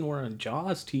 Jason wore a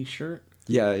Jaws t-shirt.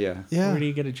 Yeah. Yeah. Where do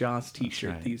you get a Jaws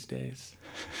t-shirt right. these days?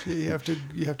 You have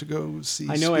to go see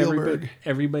I know Spielberg.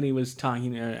 everybody was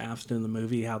talking after the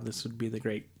movie how this would be the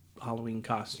great Halloween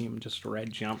costume, just a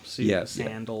red jumpsuit, the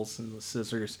sandals, and the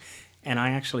scissors. And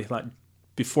I actually thought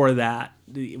before that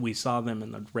we saw them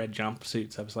in the red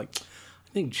jumpsuits. I was like,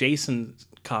 I think Jason's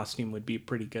costume would be a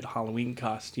pretty good Halloween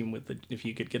costume if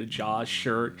you could get a Jaws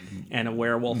shirt and a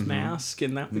werewolf mask,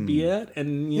 and that would be it.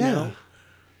 And you know.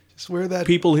 Just wear that.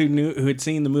 People who had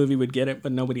seen the movie would get it,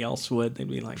 but nobody else would. They'd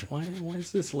be like, "Why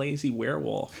is this lazy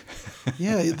werewolf?"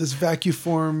 Yeah, this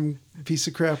vacuform piece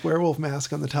of crap werewolf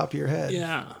mask on the top of your head.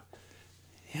 Yeah,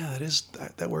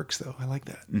 that works though. I like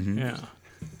that. yeah.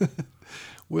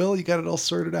 Will, you got it all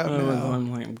sorted out now.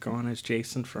 I'm going as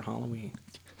Jason for Halloween,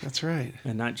 That's right.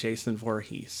 and not Jason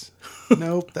Voorhees.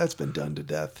 Nope, that's been done to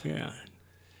death. Yeah,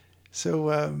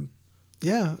 So,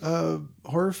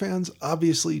 horror fans,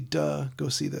 obviously, go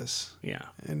see this. yeah.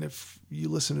 And if you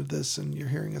listen to this and you're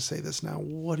hearing us say this now,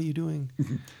 what are you doing?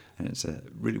 And it's a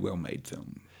really well-made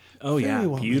film. Oh Very yeah,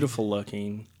 well beautiful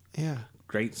looking, Yeah,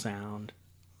 great sound,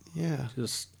 yeah.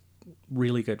 just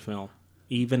really good film.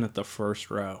 Even at the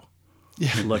first row,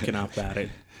 Yeah. looking up at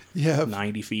it, Yeah.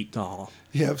 90 feet tall.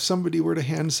 Yeah, if somebody were to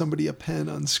hand somebody a pen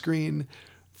on screen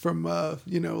from,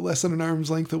 less than an arm's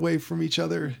length away from each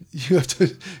other, you have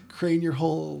to crane your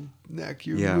whole neck.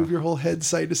 You move your whole head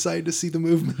side to side to see the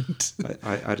movement.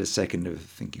 I had a second of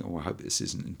thinking, I hope this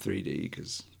isn't in 3D,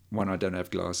 because one, I don't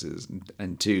have glasses,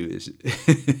 and two,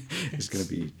 it's going to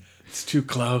be... It's too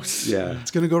close. Yeah.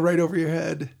 It's going to go right over your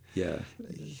head. Yeah.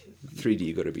 3D,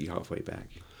 you got to be halfway back.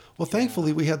 Well,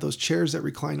 thankfully, we had those chairs that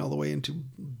recline all the way into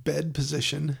bed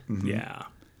position. Mm-hmm. Yeah.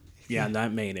 Yeah,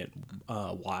 that made it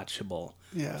watchable.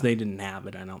 Yeah. If they didn't have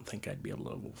it, I don't think I'd be able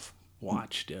to have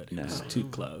watched it. It was too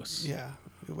close. Yeah,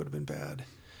 it would have been bad.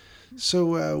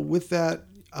 So with that,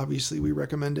 obviously, we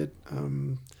recommend it.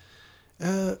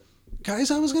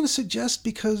 Guys, I was going to suggest,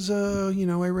 because, I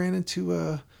ran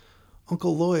into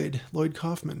Uncle Lloyd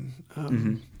Kaufman.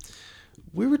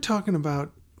 We were talking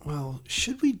about, well,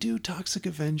 should we do Toxic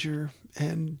Avenger?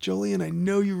 And Jolien, I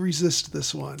know you resist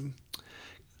this one.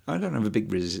 I don't have a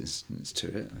big resistance to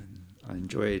it. I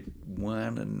enjoyed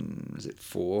 1 and was it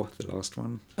 4, the last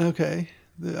one? Okay.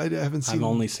 I haven't seen... I've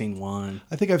only seen one.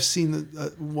 I think I've seen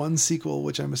the one sequel,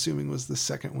 which I'm assuming was the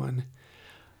second one.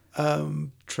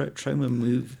 Troma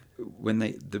move... When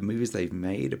the movies they've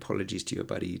made, apologies to your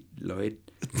buddy Lloyd,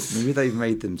 maybe they've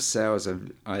made themselves.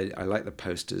 I like the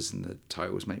posters and the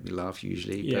titles make me laugh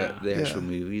usually, but the actual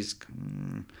movies,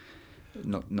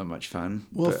 not much fun.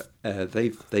 Well, but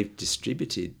they've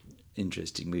distributed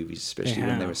interesting movies, especially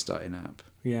when they were starting up.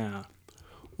 Yeah.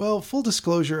 Well, full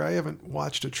disclosure, I haven't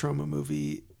watched a Troma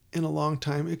movie in a long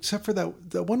time, except for that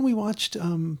one we watched.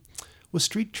 Was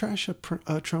Street Trash a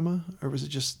Troma, or was it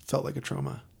just felt like a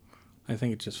Troma? I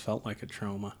think it just felt like a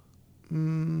trauma.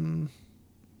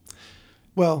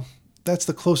 Well, that's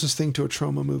the closest thing to a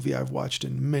Troma movie I've watched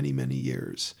in many, many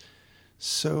years.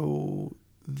 So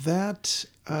that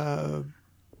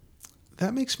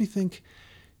makes me think,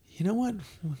 you know what?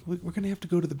 We're going to have to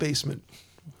go to the basement.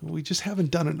 We just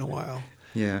haven't done it in a while.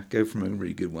 Yeah, go from a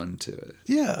really good one to...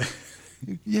 Yeah.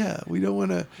 Yeah, we don't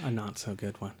want to... A not so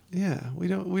good one. Yeah, we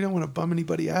don't want to bum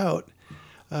anybody out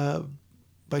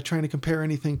by trying to compare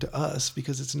anything to us,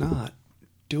 because it's not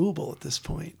doable at this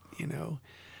point,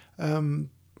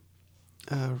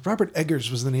 Robert Eggers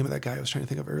was the name of that guy I was trying to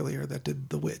think of earlier that did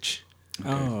The Witch. Okay.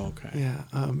 Oh, okay. Yeah.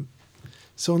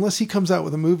 So unless he comes out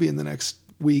with a movie in the next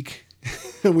week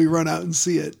and we run out and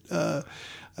see it,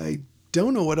 I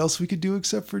don't know what else we could do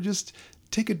except for just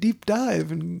take a deep dive.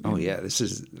 This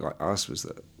is like Us was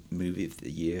the movie of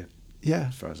the year. Yeah.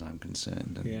 As far as I'm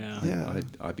concerned.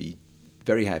 And I'd be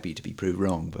very happy to be proved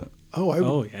wrong, but...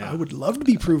 I would love to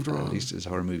be proved wrong. At least as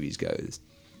horror movies go.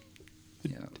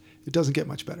 It doesn't get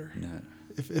much better. No.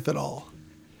 If at all.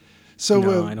 So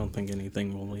no, I don't think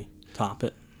anything will top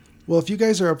it. Well, if you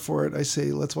guys are up for it, I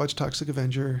say let's watch Toxic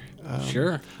Avenger.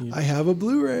 Sure. I have a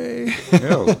Blu-ray.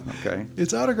 Oh, okay.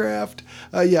 It's autographed.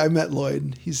 I met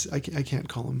Lloyd. I can't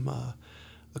call him a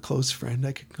close friend.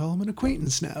 I could call him an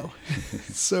acquaintance now.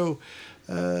 So...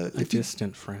 a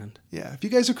distant friend. Yeah, if you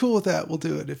guys are cool with that, we'll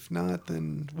do it. If not,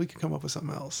 then we can come up with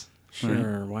something else.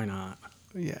 Sure, why not?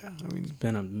 Yeah, I mean... It's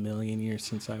been a million years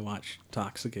since I watched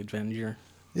Toxic Avenger.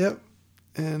 Yep,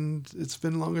 and it's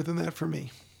been longer than that for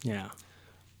me. Yeah.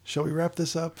 Shall we wrap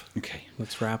this up? Okay.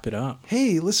 Let's wrap it up.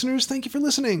 Hey, listeners, thank you for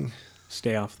listening.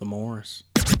 Stay off the moors.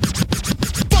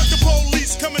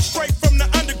 police coming straight from the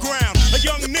underground. A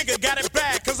young nigga got it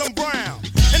bad cause I'm brown.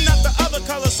 And not the other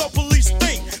color, so police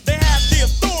think they have the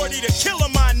authority to kill a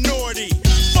minority.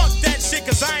 Fuck that shit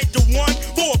cause I ain't the one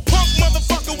for a punk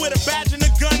motherfucker with a badge and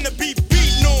a gun to be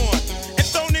beaten on and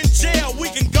thrown in jail. We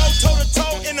can go toe to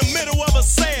toe in the middle of a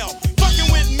sale.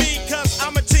 Fucking with me cause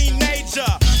I'm a teenager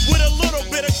with a little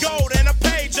bit of gold and a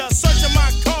pager. Searching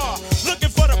my car,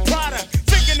 looking for the product,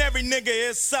 thinking every nigga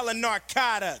is selling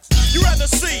narcotics. You rather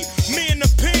see me in the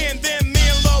pen than me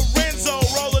and Lorenzo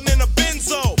rolling in a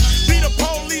benzo. Be the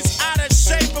police out of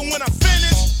shape, and when I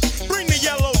finish, bring the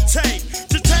yellow tape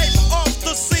to tape off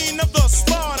the scene of the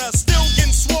slaughter. Still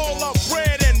getting swole up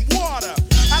bread and water.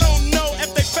 I don't know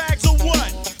if they fags or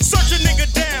what. Search a nigga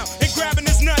down and grabbing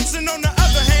his nuts, and on the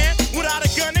other hand, without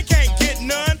a gun they can't get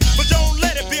none. But don't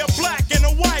let it be a black and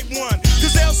a white one,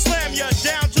 cause they'll slam you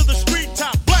down to the street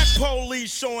top. Black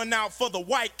police showing out for the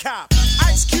white cop.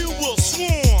 Ice Cube will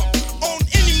swarm on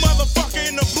any motherfucker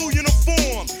in a blue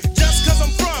uniform. Just cause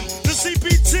I'm from the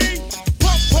CPT,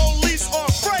 punk police are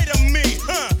afraid of me,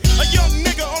 huh? A young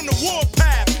nigga on the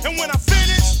warpath, and when I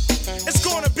finish, it's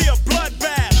gonna be a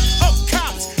bloodbath of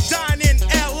cops dying in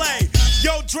LA.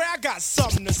 Yo, Dre, I got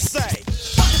something to say.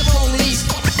 Fuck the police.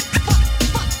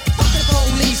 Fuck the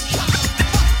police.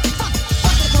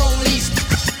 Fuck the police.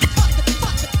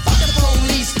 Fuck the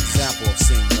police. Example of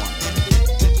scene 1.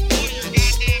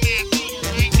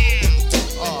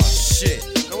 Oh shit.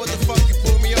 Now what the fuck you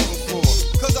pull me over for?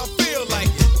 Cause I feel like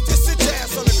it. Just sit your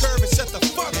ass on the curb and shut the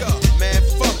fuck up. Man,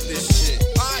 fuck this shit.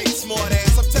 Alright, smart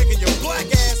ass, I'm taking your black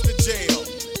ass to jail.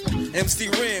 MC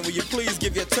Ren, will you please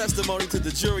give your testimony to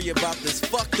the jury about this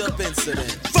fucked up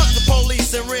incident? Fuck the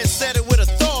police, and Ren said it with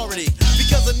authority.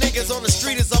 Because the niggas on the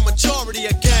street is a majority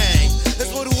of gang.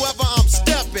 It's with whoever I'm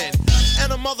stepping.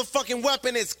 And a motherfucking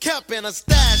weapon is kept in a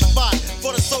stash spot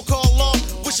for the so-called law.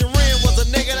 Wishing Ren was a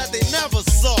nigga that they never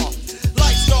saw.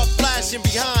 Lights start flashing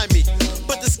behind me,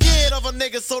 but they're scared of a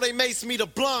nigga, so they mace me to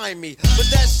blind me. But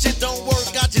that shit don't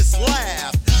work, I just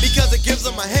laugh, because it gives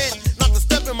them a hint not to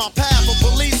step in my path.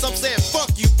 For police, I'm saying fuck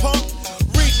you, punk.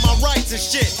 Read my rights and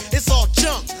shit, it's all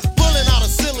junk. Pulling out a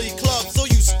silly club, so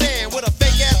you stand with a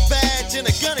fake ass badge and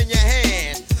a gun in your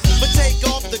hand. But take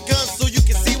off the gun so you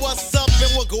can see what's up,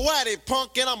 and we'll go at it,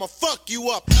 punk, and I'ma fuck you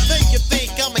up. Think you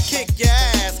think I'ma kick your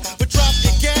ass, but drop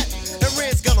your gat, and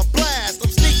Red's gonna blast.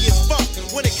 I'm sneaky as fuck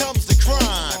when it comes to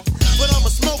crime, but I'ma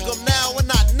smoke them now and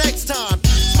not next time.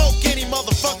 Smoke any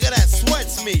motherfucker that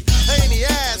sweats me, any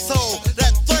asshole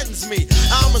that threatens me.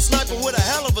 I'm a sniper with a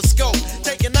hell of a scope,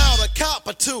 taking out a cop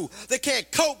or two. They can't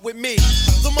cope with me.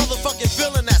 The motherfucking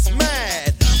villain that's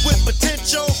mad with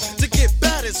potential to get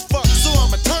bad as fuck. So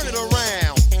I'ma turn it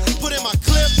around, put in my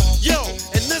clip, yo,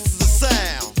 and this is the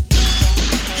sound.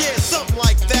 Yeah, something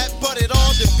like that, but it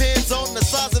all depends on the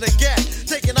size of the gap.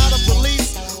 Taking out a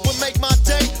police would make my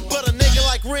day, but a nigga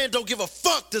like Ren don't give a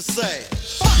fuck to say.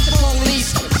 Fuck the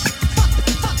police. Fuck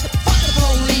the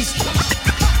police.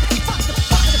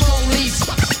 Fuck the police.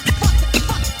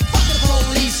 Fuck the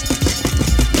police.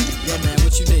 Yo, man,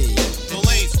 what you need?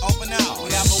 Police, open up.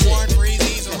 We have a warrant for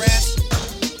Easy's arrest.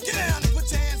 Get down and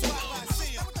put your hands where I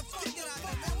see you. What the fuck? Get out of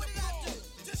there, man. What did I do?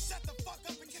 Just shut the fuck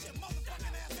up and get your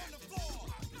motherfucking ass on the floor.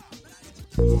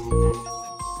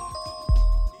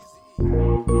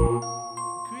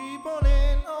 Creep on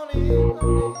in, on in, on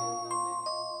in.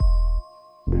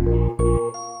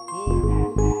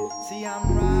 Ooh, see, I'm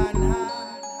riding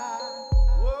high, high.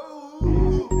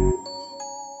 Whoa.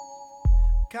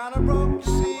 Kinda broke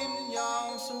this evening,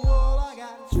 y'all. So all I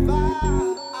got is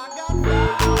fire. I got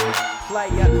fire.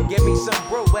 Player, give me some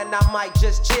brew and I might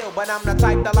just chill. But I'm the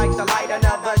type that like to light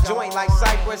another joint like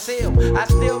Cypress Hill. I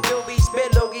still do be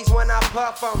spit loogies when I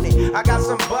puff on it. I got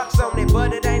some bucks on it,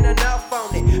 but it ain't enough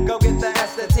on it. Go get the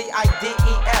S, the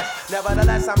T-I-D-E-S.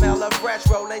 Nevertheless, I'm hella fresh,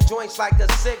 rolling joints like a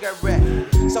cigarette.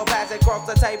 So pass it across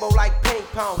the table like ping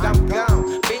pong. I'm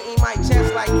gone, beating my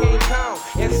chest like King Kong.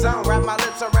 It's on, wrap my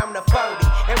lips around the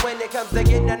 40. And when it comes to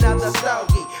getting another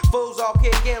stogie, fools all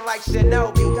kick in like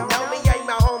Shinobi. Know me ain't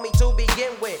my homie to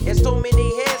begin with. It's too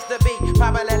many heads to be.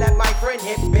 Probably let my friend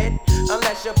hit bit.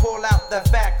 Unless you pull out the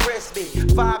fat crispy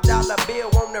 $5 bill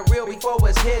on the real before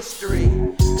it's history.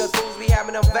 Cause fools be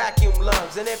having them vacuum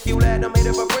lungs. And if you let them hit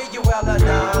it for free, you hella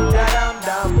dumb,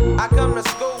 dumb. I come to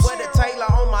school with a Taylor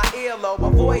on my earlobe.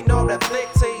 Avoiding all the thick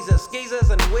teasers, skeezers,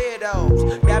 and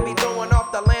weirdos. Got me throwing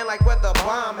off the land like where the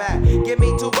bomb at. Give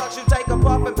me $2, you take a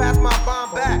puff and pass my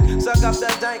bomb back. Suck up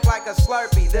the dank like a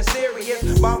Slurpee. The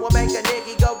serious bomb will make a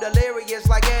nigga go delirious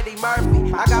like Eddie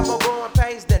Murphy. I got more growing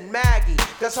pains than Maggie.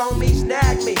 Cause homies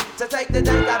snagged me to take the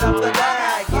dank out of the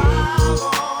bag.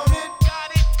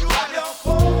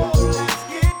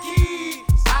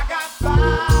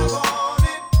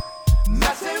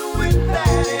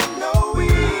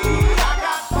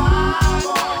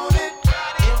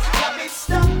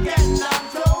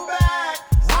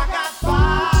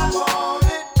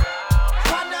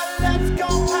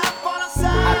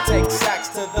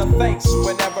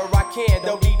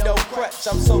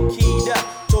 I'm so keyed up.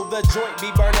 So the joint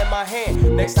be burning my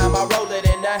hand. Next time I roll it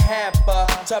in a hamper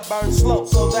to burn slow,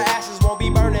 so the ashes won't be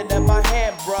burning in my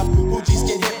hand, bruh. Hoogies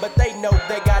get hit, but they know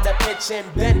they gotta pitch in.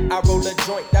 Then I roll a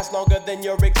joint that's longer than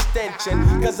your extension.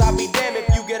 Cause I'll be damned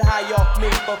if you get high off me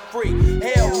for free.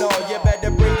 Hell no, you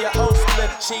better bring your own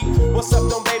split cheap. What's up,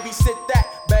 don't babysit that?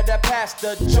 Better pass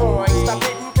the joint. Stop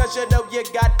hitting cause you know you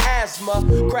got asthma.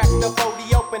 Crack the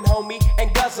 40 open, homie,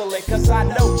 and guzzle it. Cause I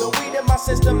know the weed in my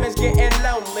system is getting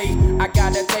lonely. I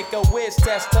gotta take a whiz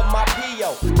test to my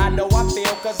P.O. I know I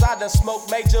feel cause I done smoked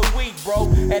major weed, bro.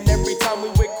 And every time we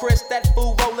with Chris, that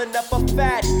fool rolling up a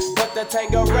fatty. But the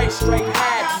Tangeray straight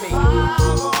had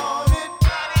me.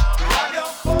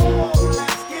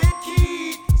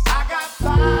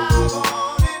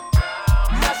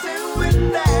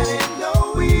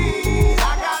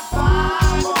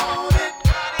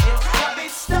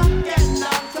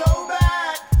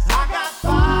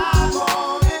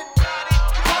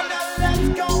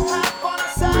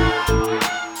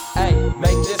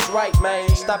 Right, man.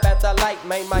 Stop at the light,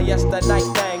 man. My yesterday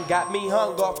thing got me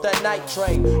hung off the night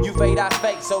train. You fade, I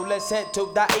fake, so let's head to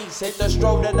the east. Hit the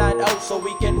stroll to 90 so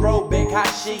we can roll big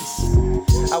hashish.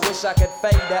 I wish I could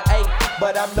fade the 8,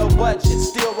 but I'm no budget.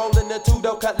 Still rolling the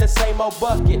 2-door, cut the same old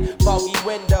bucket. Foggy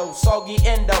window, soggy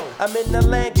endo. I'm in the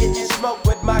land getting smoke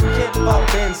with my kid.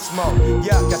 Up in smoke,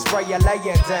 yuck, I spray you, lay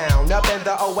it down. Up in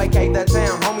the OAK, the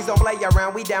town. Homies don't play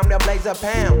around, we down to blaze a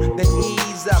pound. Then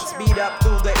ease up, speed up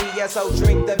through the ESO,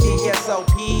 drink the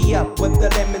VSOP up with the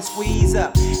lemon squeeze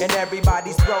up. And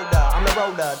everybody's roller, I'm the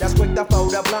roller. That's quick to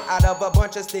fold a blunt out of a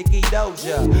bunch of sticky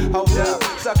doja. Hold up,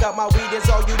 suck up my weed, it's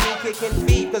all you need, kicking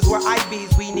feet. Cause we're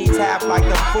IBs, we need tap like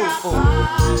the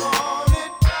foo-foo.